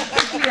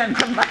quickly and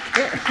come back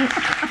here.